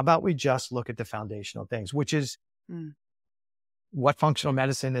 How about we just look at the foundational things, which is what functional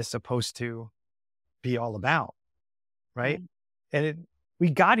medicine is supposed to be all about, right? And we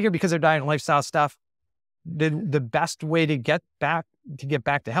got here because of diet and lifestyle stuff. The best way to get back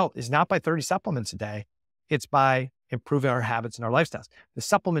to health is not by 30 supplements a day. It's by improving our habits and our lifestyles. The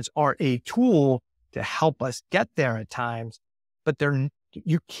supplements are a tool to help us get there at times, but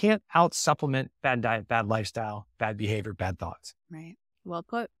you can't out supplement bad diet, bad lifestyle, bad behavior, bad thoughts. Right. Well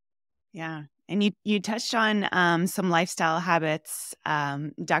put. Yeah. And you touched on some lifestyle habits,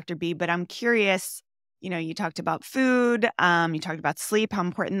 Dr. B, but I'm curious, you talked about food, you talked about sleep, how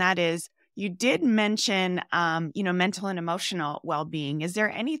important that is. You did mention, mental and emotional well-being. Is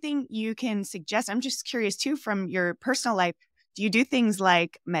there anything you can suggest? I'm just curious too, from your personal life, do you do things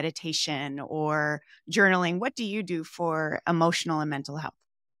like meditation or journaling? What do you do for emotional and mental health?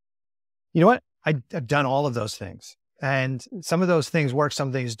 You know what? I've done all of those things. And some of those things work,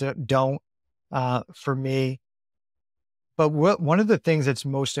 some things don't for me. But one of the things that's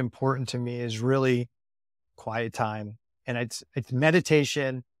most important to me is really quiet time. And it's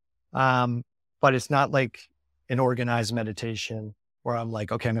meditation, but it's not like an organized meditation where I'm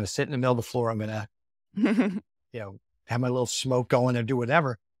like, okay, I'm going to sit in the middle of the floor. I'm going to, have my little smoke going and do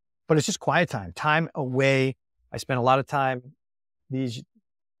whatever. But it's just quiet time away. I spend a lot of time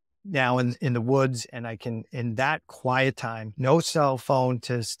now in the woods, and I can, in that quiet time, no cell phone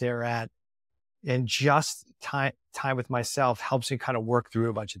to stare at, and just time with myself helps me kind of work through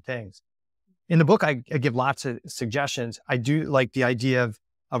a bunch of things. In the book, I give lots of suggestions. I do like the idea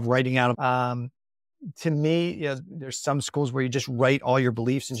of writing out to me, there's some schools where you just write all your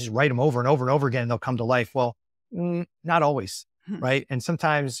beliefs and just write them over and over and over again, and they'll come to life. Well, not always, right? And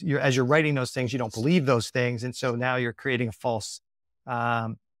sometimes as you're writing those things, you don't believe those things. And so now you're creating a false,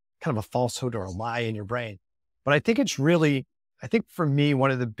 kind of a falsehood or a lie in your brain. But I think for me,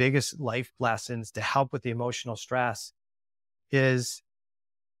 one of the biggest life lessons to help with the emotional stress is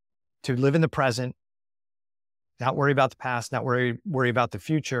to live in the present, not worry about the past, not worry about the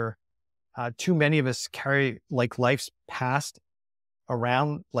future. Too many of us carry like life's past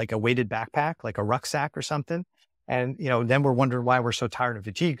around like a weighted backpack, like a rucksack or something. And, then we're wondering why we're so tired and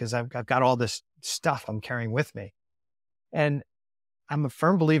fatigued because I've got all this stuff I'm carrying with me. And I'm a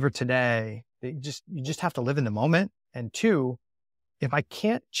firm believer today that you just have to live in the moment. And two, if I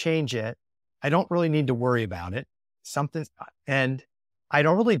can't change it, I don't really need to worry about it. And I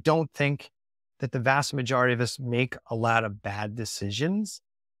don't think that the vast majority of us make a lot of bad decisions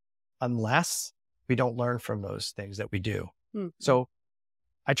unless we don't learn from those things that we do. So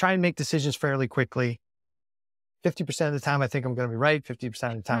I try and make decisions fairly quickly. 50% of the time, I think I'm going to be right. 50%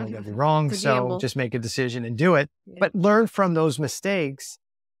 of the time, I'm going to be wrong. So just make a decision and do it, but learn from those mistakes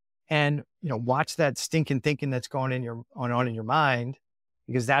and, watch that stinking thinking that's going on in your mind,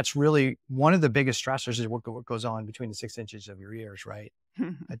 because that's really one of the biggest stressors is what goes on between the 6 inches of your ears, right?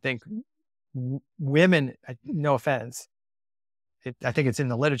 I think women, no offense, I think it's in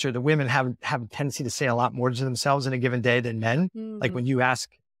the literature, the women have a tendency to say a lot more to themselves in a given day than men. Like when you ask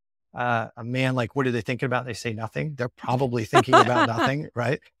a man, like, what are they thinking about? They say nothing. They're probably thinking about nothing,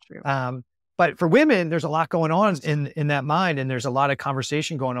 right? True. But for women, there's a lot going on in that mind, and there's a lot of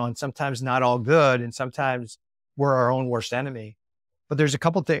conversation going on, sometimes not all good, and sometimes we're our own worst enemy. But there's a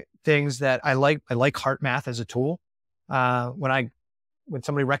couple things that I like. I like heart math as a tool. When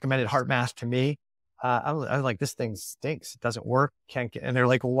somebody recommended heart math to me, I was like, this thing stinks. It doesn't work. And they're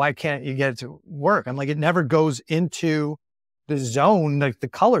like, well, why can't you get it to work? I'm like, it never goes into the zone, like the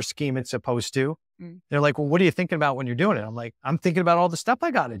color scheme it's supposed to. They're like, well, what are you thinking about when you're doing it? I'm like, I'm thinking about all the stuff I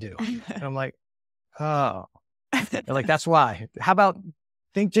got to do. And I'm like, oh, they're like, that's why. How about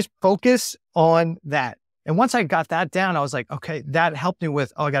just focus on that. And once I got that down, I was like, okay, that helped me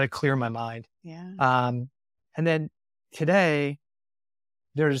with, I got to clear my mind. Yeah. And then today,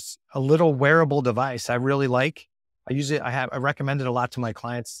 there's a little wearable device I really like. I use it. I recommend it a lot to my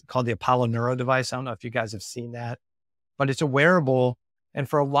clients, called the Apollo Neuro device. I don't know if you guys have seen that, but it's a wearable. And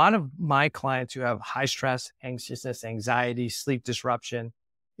for a lot of my clients who have high stress, anxiousness, anxiety, sleep disruption,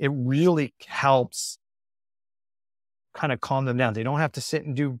 it really helps kind of calm them down. They don't have to sit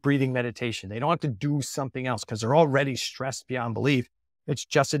and do breathing meditation. They don't have to do something else because they're already stressed beyond belief. It's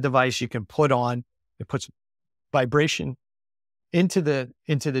just a device you can put on. It puts vibration into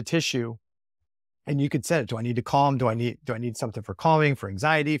the tissue, and you could set it. Do I need to calm? Do I need something for calming, for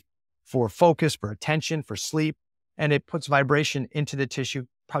anxiety, for focus, for attention, for sleep? And it puts vibration into the tissue,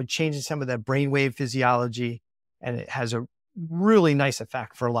 probably changes some of that brainwave physiology. And it has a really nice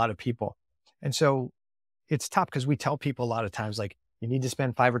effect for a lot of people. And so it's tough because we tell people a lot of times, like, you need to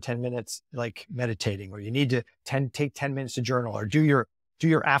spend 5 or 10 minutes like meditating, or you need to take 10 minutes to journal, or do your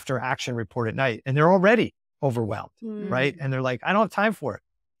after action report at night. And they're already overwhelmed, right? And they're like, I don't have time for it.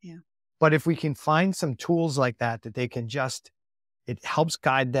 Yeah. But if we can find some tools like that they can it helps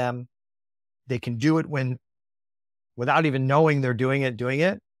guide them. They can do it without even knowing they're doing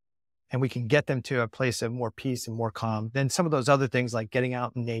it. And we can get them to a place of more peace and more calm. Then some of those other things like getting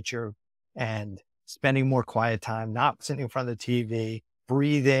out in nature and spending more quiet time, not sitting in front of the TV,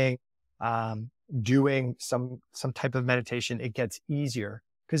 breathing, doing some type of meditation, it gets easier.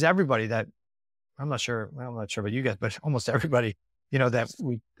 Because everybody I'm not sure about you guys, but almost everybody,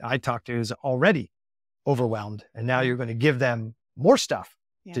 that I talk to is already overwhelmed. And now you're going to give them more stuff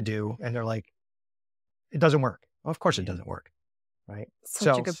to do. And they're like, it doesn't work. Well, of course it doesn't work. Right.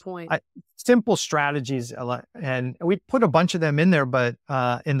 Such a good point. Simple strategies. And we put a bunch of them in there, but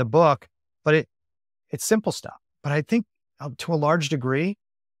in the book, but it's simple stuff. But I think to a large degree,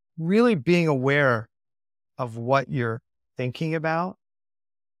 really being aware of what you're thinking about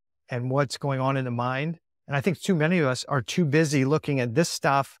and what's going on in the mind. And I think too many of us are too busy looking at this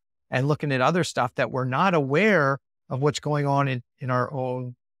stuff and looking at other stuff that we're not aware of what's going on in our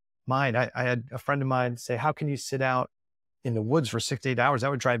own mind. I had a friend of mine say, how can you sit out in the woods for 6 to 8 hours?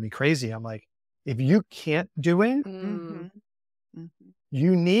 That would drive me crazy. I'm like, if you can't do it,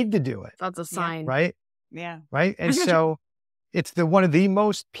 you need to do it. That's a sign. Right? Yeah. Right. And so it's one of the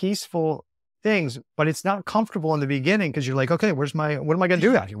most peaceful things, but it's not comfortable in the beginning because you're like, okay, what am I going to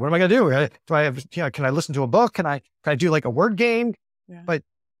do out here? What am I going to do? Do I have, can I listen to a book? Can I do like a word game? Yeah. But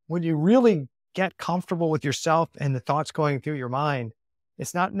when you really get comfortable with yourself and the thoughts going through your mind,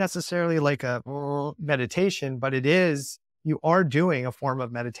 It's not necessarily like a meditation, but it is, you are doing a form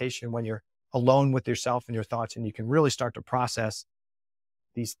of meditation when you're alone with yourself and your thoughts, and you can really start to process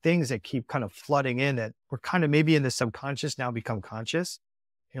these things that keep kind of flooding in that were kind of maybe in the subconscious now become conscious.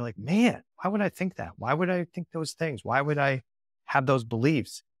 You're like, man, why would I think that? Why would I think those things? Why would I have those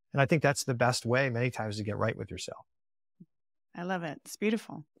beliefs? And I think that's the best way many times to get right with yourself. I love it. It's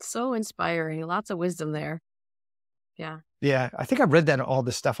beautiful. So inspiring. Lots of wisdom there. Yeah. Yeah. I think I read that all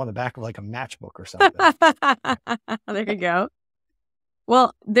this stuff on the back of like a matchbook or something. There you go.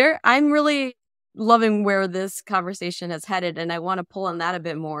 Well, I'm really loving where this conversation is headed, and I want to pull on that a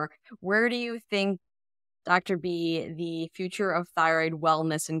bit more. Where do you think, Dr. B, the future of thyroid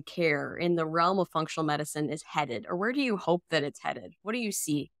wellness and care in the realm of functional medicine is headed? Or where do you hope that it's headed? What do you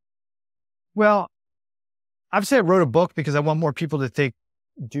see? Well, I've said I wrote a book because I want more people to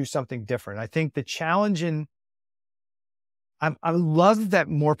do something different. I think the challenge I love that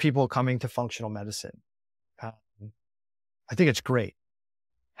more people are coming to functional medicine. I think it's great.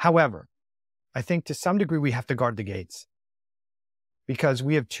 However, I think to some degree we have to guard the gates because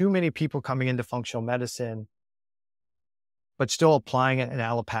we have too many people coming into functional medicine, but still applying an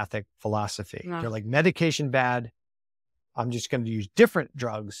allopathic philosophy. Yeah. They're like, medication bad. I'm just going to use different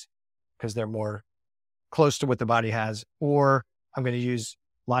drugs because they're more close to what the body has, or I'm going to use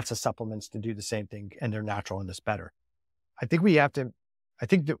lots of supplements to do the same thing and they're natural and it's better. I think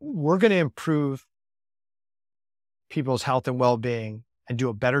that we're going to improve people's health and well-being and do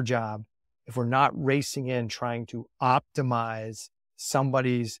a better job if we're not racing in trying to optimize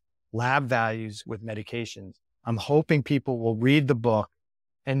somebody's lab values with medications. I'm hoping people will read the book.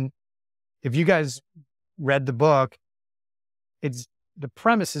 And if you guys read the book, the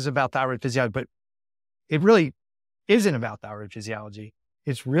premise is about thyroid physiology, but it really isn't about thyroid physiology.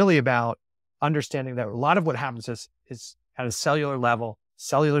 It's really about understanding that a lot of what happens is at a cellular level,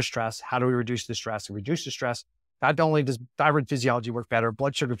 cellular stress. How do we reduce the stress? And reduce the stress, not only does thyroid physiology work better,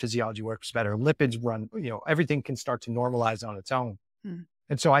 blood sugar physiology works better, lipids run, everything can start to normalize on its own.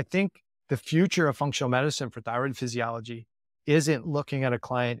 And so I think the future of functional medicine for thyroid physiology isn't looking at a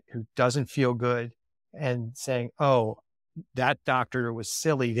client who doesn't feel good and saying, oh, that doctor was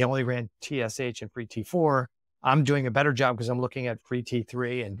silly. They only ran TSH and free T4. I'm doing a better job because I'm looking at free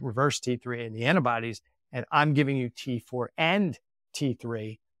T3 and reverse T3 and the antibodies, and I'm giving you T4 and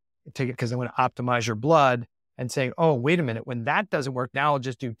T3 because I want to optimize your blood, and saying, oh, wait a minute, when that doesn't work, now I'll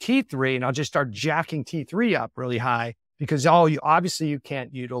just do T3 and I'll just start jacking T3 up really high because obviously you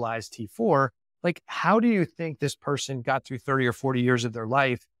can't utilize T4. Like, how do you think this person got through 30 or 40 years of their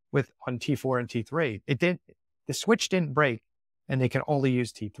life on T4 and T3? The switch didn't break and they can only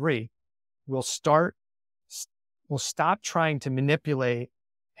use T3. We'll stop trying to manipulate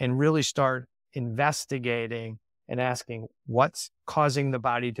and really start investigating and asking what's causing the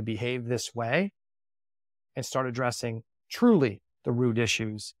body to behave this way, and start addressing truly the root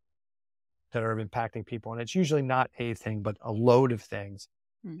issues that are impacting people. And it's usually not a thing, but a load of things.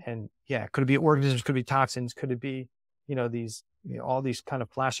 And yeah, could it be organisms? Could it be toxins? Could it be, all these kind of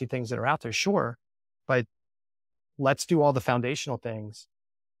flashy things that are out there? Sure. But let's do all the foundational things.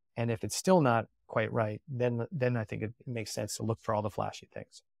 And if it's still not quite right, then I think it makes sense to look for all the flashy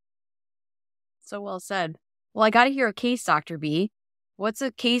things. So well said. Well, I got to hear a case, Dr. B. What's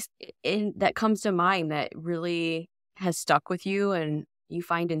a case that comes to mind that really has stuck with you and you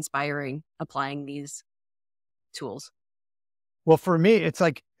find inspiring applying these tools? Well, for me, it's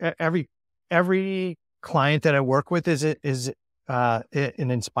like every client that I work with is an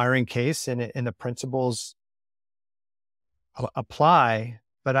inspiring case, and the principles apply.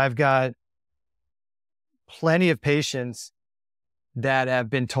 But I've got plenty of patients that have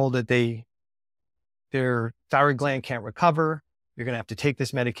been told that their thyroid gland can't recover. You're going to have to take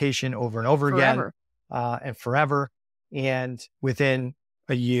this medication over and over again and forever. And within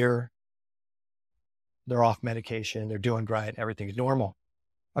a year, they're off medication. They're doing great. Everything is normal.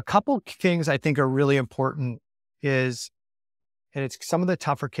 A couple things I think are really important and it's some of the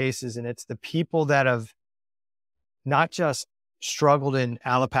tougher cases, and it's the people that have not just struggled in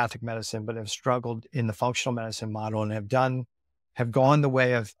allopathic medicine, but have struggled in the functional medicine model and have gone the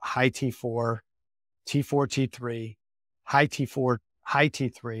way of high T4, T3, high T4, high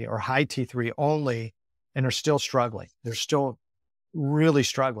T3, or high T3 only, and are still struggling. They're still really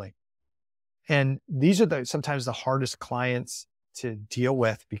struggling. And these are sometimes the hardest clients to deal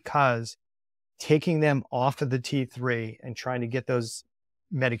with, because taking them off of the T3 and trying to get those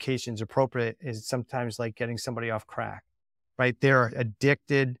medications appropriate is sometimes like getting somebody off crack, right? They're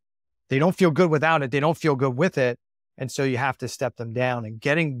addicted. They don't feel good without it. They don't feel good with it. And so you have to step them down and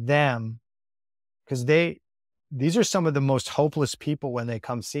getting them, because these are some of the most hopeless people when they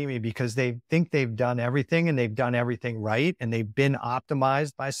come see me, because they think they've done everything and they've done everything right. And they've been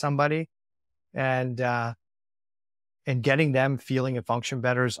optimized by somebody, and getting them feeling and function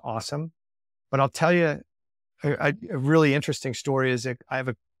better is awesome. But I'll tell you a really interesting story is that I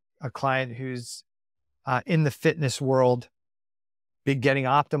have a client who's in the fitness world, been getting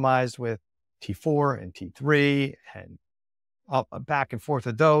optimized with T4 and T3 and back and forth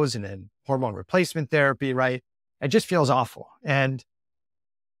with those, and then hormone replacement therapy, right? It just feels awful. And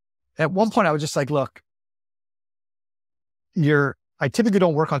at one point I was just like, look, I typically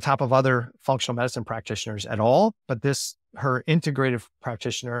don't work on top of other functional medicine practitioners at all, but her integrative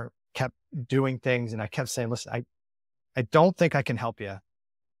practitioner kept doing things. And I kept saying, listen, I don't think I can help you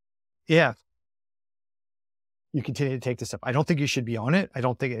if you continue to take this up. I don't think you should be on it. I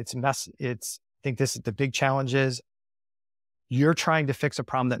don't think it's a mess. I think this is the big challenge is you're trying to fix a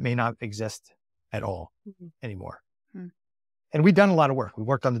problem that may not exist at all anymore. Mm-hmm. And we've done a lot of work. We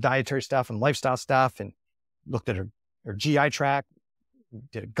worked on the dietary stuff and lifestyle stuff and looked at her GI tract,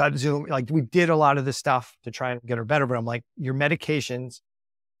 did a gut zoom. Like, we did a lot of this stuff to try and get her better. But I'm like, your medications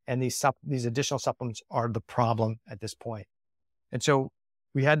and these additional supplements are the problem at this point. And so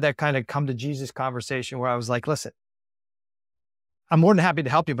we had that kind of come to Jesus conversation where I was like, listen, I'm more than happy to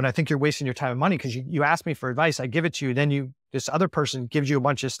help you, but I think you're wasting your time and money, because you asked me for advice. I give it to you. Then this other person gives you a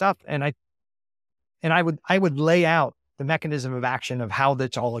bunch of stuff. And I would lay out the mechanism of action of how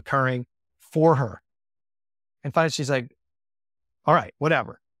that's all occurring for her. And finally she's like, all right,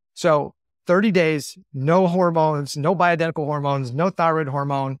 whatever. So 30 days, no hormones, no bioidentical hormones, no thyroid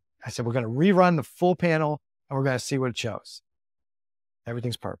hormone. I said, we're going to rerun the full panel and we're going to see what it shows.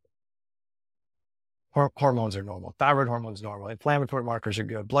 Everything's perfect. Hormones are normal. Thyroid hormones normal. Inflammatory markers are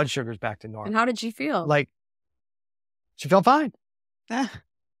good. Blood sugar's back to normal. And how did she feel? Like, she felt fine. Yeah.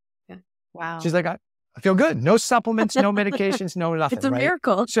 Wow. She's like, I feel good. No supplements, no medications, no nothing. It's a right?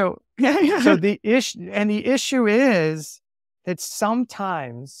 miracle. So the issue is that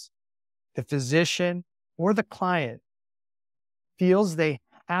sometimes the physician or the client feels they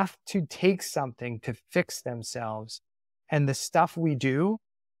have to take something to fix themselves. And the stuff we do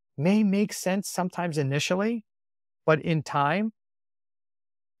may make sense sometimes initially, but in time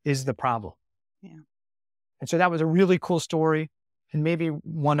is the problem. Yeah. And so that was a really cool story. And maybe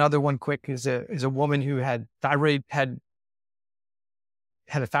one other one quick is a woman who had a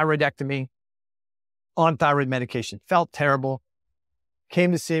thyroidectomy on thyroid medication, felt terrible,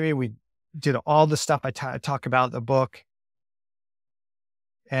 came to see me. We did all the stuff I talk about in the book.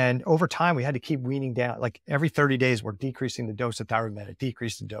 And over time, we had to keep weaning down. Like every 30 days, we're decreasing the dose of thyroid med,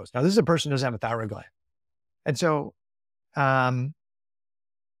 decrease the dose. Now, this is a person who doesn't have a thyroid gland. And so there's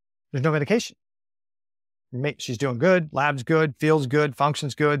no medication. She's doing good, lab's good, feels good,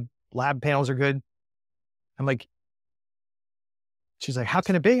 functions good, lab panels are good. I'm like, she's like, how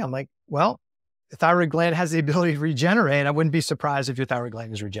can it be? I'm like, well, the thyroid gland has the ability to regenerate. I wouldn't be surprised if your thyroid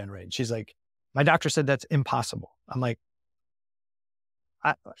gland is regenerated. She's like, my doctor said that's impossible. I'm like,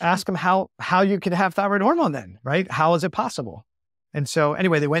 ask them how you can have thyroid hormone then, right? How is it possible? And so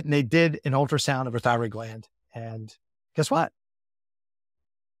anyway, they went and they did an ultrasound of her thyroid gland. And guess what?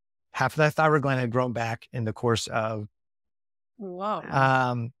 Half of that thyroid gland had grown back in the course of. Wow.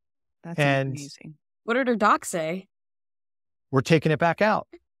 That's amazing. What did her doc say? We're taking it back out.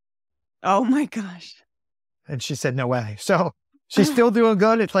 Oh my gosh. And she said, no way. So she's still doing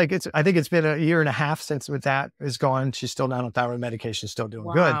good. I think it's been a year and a half since that is gone. She's still not on thyroid medication, still doing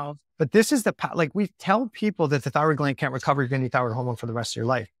good. But this is we tell people that the thyroid gland can't recover. You're going to need thyroid hormone for the rest of your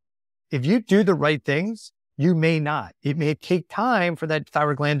life. If you do the right things, you may not. It may take time for that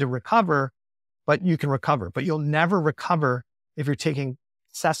thyroid gland to recover, but you can recover. But you'll never recover if you're taking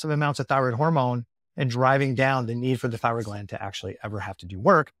excessive amounts of thyroid hormone and driving down the need for the thyroid gland to actually ever have to do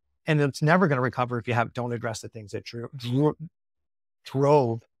work. And it's never going to recover if you don't address the things that drove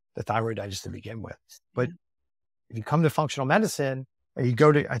the thyroiditis to begin with. But if you come to functional medicine, or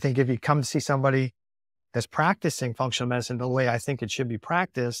I think if you come to see somebody that's practicing functional medicine the way I think it should be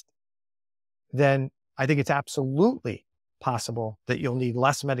practiced, then I think it's absolutely possible that you'll need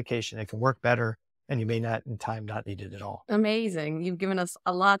less medication. It can work better, and you may not in time not need it at all. Amazing. You've given us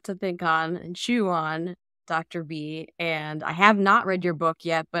a lot to think on and chew on, Dr. B. And I have not read your book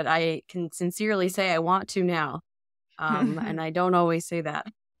yet, but I can sincerely say I want to now. And I don't always say that.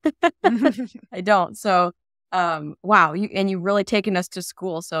 I don't. So, wow. You've really taken us to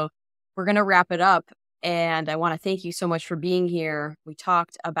school. So we're going to wrap it up. And I want to thank you so much for being here. We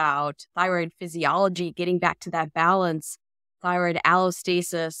talked about thyroid physiology, getting back to that balance, thyroid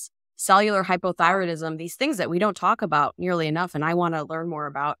allostasis, cellular hypothyroidism, these things that we don't talk about nearly enough. And I want to learn more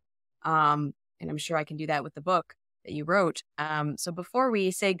about. And I'm sure I can do that with the book that you wrote. So before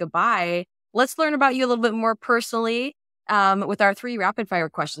we say goodbye, let's learn about you a little bit more personally with our 3 rapid fire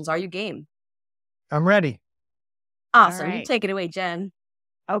questions. Are you game? I'm ready. Awesome. All You right. take it away, Jen.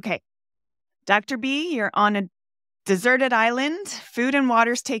 Okay. Dr. B, you're on a deserted island. Food and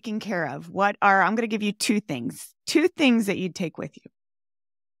water's taken care of. I'm going to give you 2 things. 2 things that you'd take with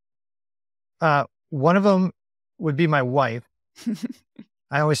you. One of them would be my wife.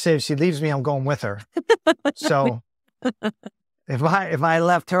 I always say if she leaves me, I'm going with her. So if I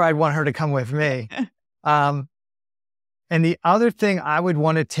left her, I'd want her to come with me. And the other thing I would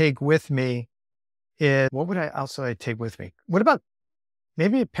want to take with me is, what would I also take with me? What about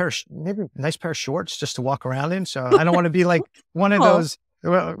maybe maybe a nice pair of shorts just to walk around in? So I don't want to be like one of those,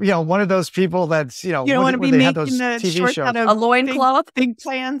 one of those people that's, You don't want to be making the shorts out of A loincloth? big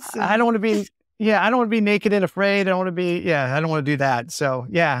plants. I don't want to be, I don't want to be naked and afraid. I don't want to be, I don't want to do that. So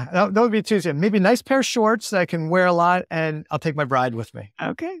that would be 2. Maybe a nice pair of shorts that I can wear a lot, and I'll take my bride with me.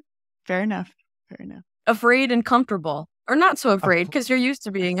 Okay. Fair enough. Afraid and comfortable. Or not so afraid because you're used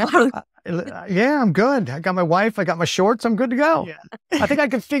to being out. Yeah, I'm good. I got my wife. I got my shorts. I'm good to go. Yeah. I think I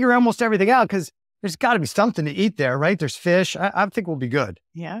could figure almost everything out because there's got to be something to eat there, right? There's fish. I think we'll be good.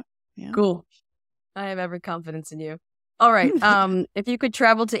 Yeah. Cool. I have every confidence in you. All right. If you could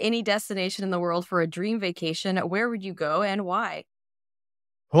travel to any destination in the world for a dream vacation, where would you go and why?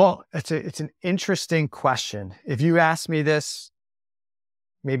 Well, it's an interesting question. If you asked me this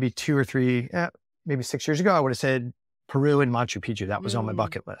maybe 2 or 3, maybe 6 years ago, I would have said Peru and Machu Picchu. That was on my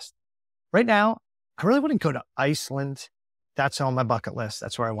bucket list. Right now, I really wouldn't go to Iceland. That's on my bucket list.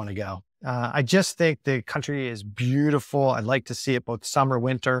 That's where I want to go. I just think the country is beautiful. I'd like to see it both summer,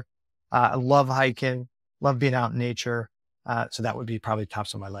 winter. I love hiking, love being out in nature. So that would be probably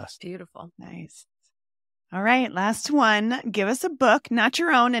tops on my list. Beautiful. Nice. All right. Last one. Give us a book, not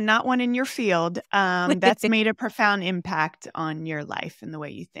your own and not one in your field, that's made a profound impact on your life and the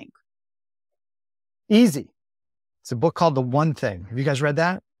way you think. Easy. It's a book called The One Thing. Have you guys read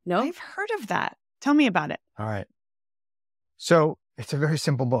that? No. I've heard of that. Tell me about it. All right. So it's a very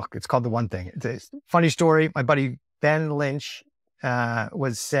simple book. It's called The One Thing. It's a funny story. My buddy Ben Lynch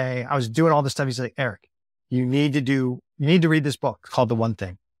was saying, I was doing all this stuff. He's like, Eric, you need to read this book. It's called The One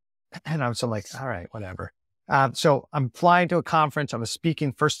Thing. And I was like, all right, whatever. So I'm flying to a conference. I was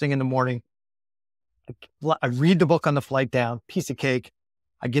speaking first thing in the morning. I read the book on the flight down, piece of cake.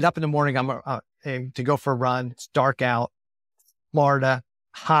 I get up in the morning. I'm to go for a run. It's dark out, Florida,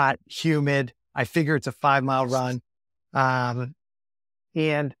 hot, humid. I figure it's a 5-mile run.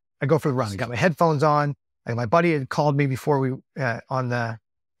 And I go for the run. I got my headphones on. And my buddy had called me before on the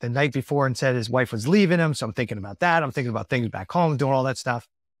night before and said his wife was leaving him. So I'm thinking about that. I'm thinking about things back home, doing all that stuff.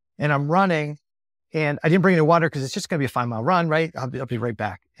 And I'm running, and I didn't bring any water because it's just going to be a 5-mile run, right? I'll be right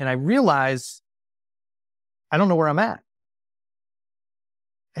back. And I realize I don't know where I'm at.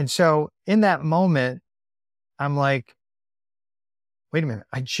 And so in that moment, I'm like, wait a minute.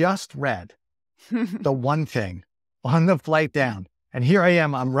 I just read The One Thing on the flight down. And here I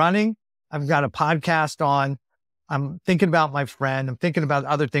am. I'm running. I've got a podcast on. I'm thinking about my friend. I'm thinking about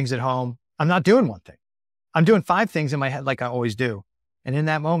other things at home. I'm not doing one thing. I'm doing 5 things in my head like I always do. And in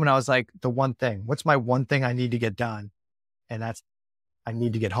that moment, I was like, the one thing. What's my one thing I need to get done? And that's, I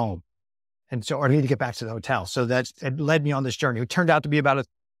need to get home. And so, or I need to get back to the hotel. So it led me on this journey. It turned out to be about a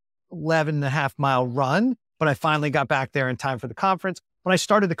 11.5-mile run, but I finally got back there in time for the conference. When I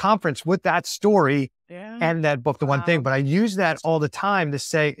started the conference with that story and that book, The One Thing, but I use that all the time to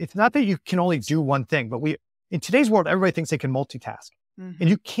say, it's not that you can only do one thing, but in today's world, everybody thinks they can multitask. And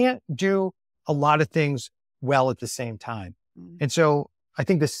you can't do a lot of things well at the same time. And so I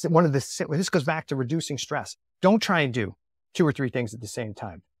think this goes back to reducing stress. Don't try and do 2 or 3 things at the same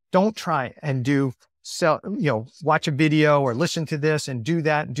time. Don't try and watch a video or listen to this and do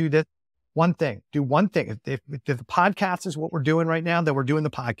that and do that. One thing, do one thing. If the podcast is what we're doing right now, then we're doing the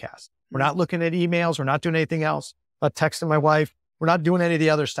podcast. We're not looking at emails. We're not doing anything else. Not texting my wife. We're not doing any of the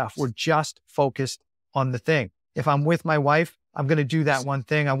other stuff. We're just focused on the thing. If I'm with my wife, I'm going to do that one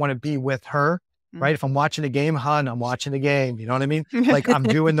thing. I want to be with her, right? If I'm watching a game, I'm watching the game. You know what I mean? Like I'm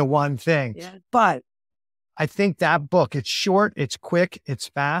doing the one thing. Yeah. But I think that book, it's short, it's quick, it's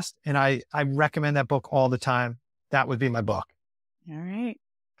fast. And I recommend that book all the time. That would be my book. All right.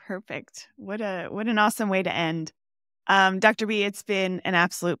 Perfect. What an awesome way to end. Dr. B, it's been an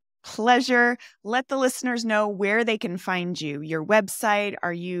absolute pleasure. Let the listeners know where they can find you. Your website.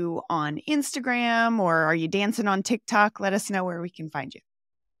 Are you on Instagram or are you dancing on TikTok? Let us know where we can find you.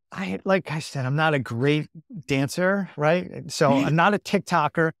 Like I said, I'm not a great dancer, right? So I'm not a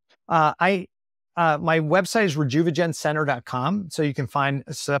TikToker. My website is rejuvegencenter.com. So you can find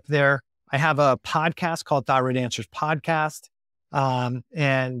us up there. I have a podcast called Thyroid Answers Podcast.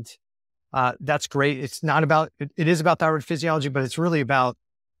 That's great. It's not about, it is about thyroid physiology, but it's really about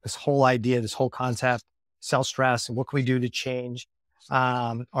this whole idea, this whole concept, cell stress, and what can we do to change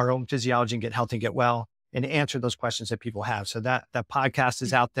our own physiology and get healthy and get well and answer those questions that people have. So that podcast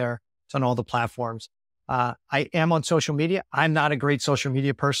is out there. It's on all the platforms. I am on social media. I'm not a great social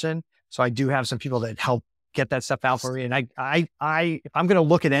media person. So I do have some people that help get that stuff out for me. And if I'm going to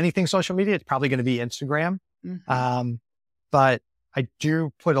look at anything social media, it's probably going to be Instagram. But I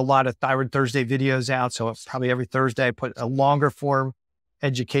do put a lot of Thyroid Thursday videos out. So it's probably every Thursday I put a longer form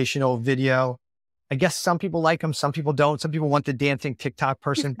educational video. I guess some people like them. Some people don't. Some people want the dancing TikTok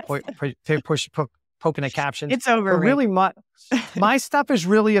person poking a caption. It's over. But really my stuff is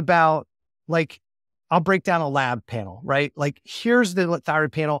really about, like, I'll break down a lab panel, right? Like, here's the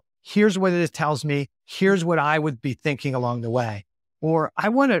thyroid panel. Here's what it tells me. Here's what I would be thinking along the way. Or I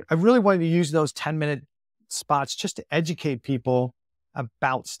really wanted to use those 10-minute spots just to educate people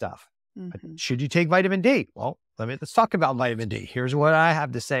about stuff. Should you take vitamin D? Well, let's talk about vitamin D. Here's what I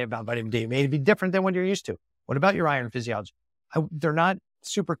have to say about vitamin D. It may be different than what you're used to. What about your iron physiology? They're not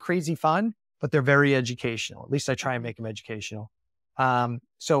super crazy fun, but they're very educational. At least I try and make them educational.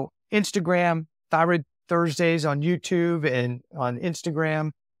 So Instagram, Thyroid Thursdays on YouTube and on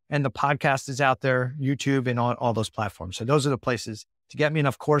Instagram, and the podcast is out there, YouTube and on all those platforms. So those are the places to get me. And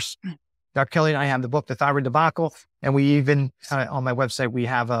of course, Dr. Kelly and I have the book, The Thyroid Debacle. And we even, on my website, we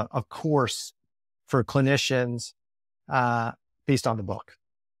have a course for clinicians based on the book.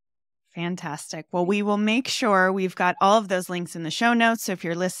 Fantastic. Well, we will make sure we've got all of those links in the show notes. So if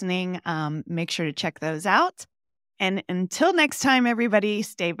you're listening, make sure to check those out. And until next time, everybody,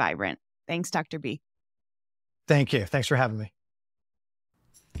 stay vibrant. Thanks, Dr. B. Thank you. Thanks for having me.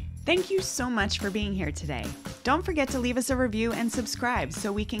 Thank you so much for being here today. Don't forget to leave us a review and subscribe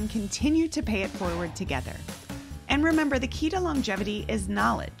so we can continue to pay it forward together. And remember, the key to longevity is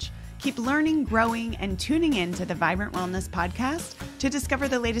knowledge. Keep learning, growing, and tuning in to the Vibrant Wellness Podcast to discover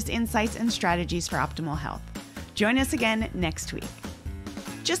the latest insights and strategies for optimal health. Join us again next week.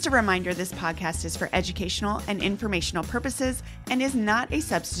 Just a reminder, this podcast is for educational and informational purposes and is not a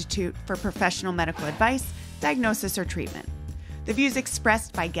substitute for professional medical advice, diagnosis, or treatment. The views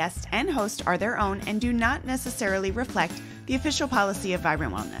expressed by guest and host are their own and do not necessarily reflect the official policy of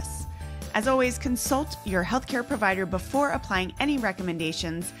Vibrant Wellness. As always, consult your healthcare provider before applying any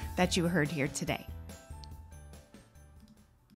recommendations that you heard here today.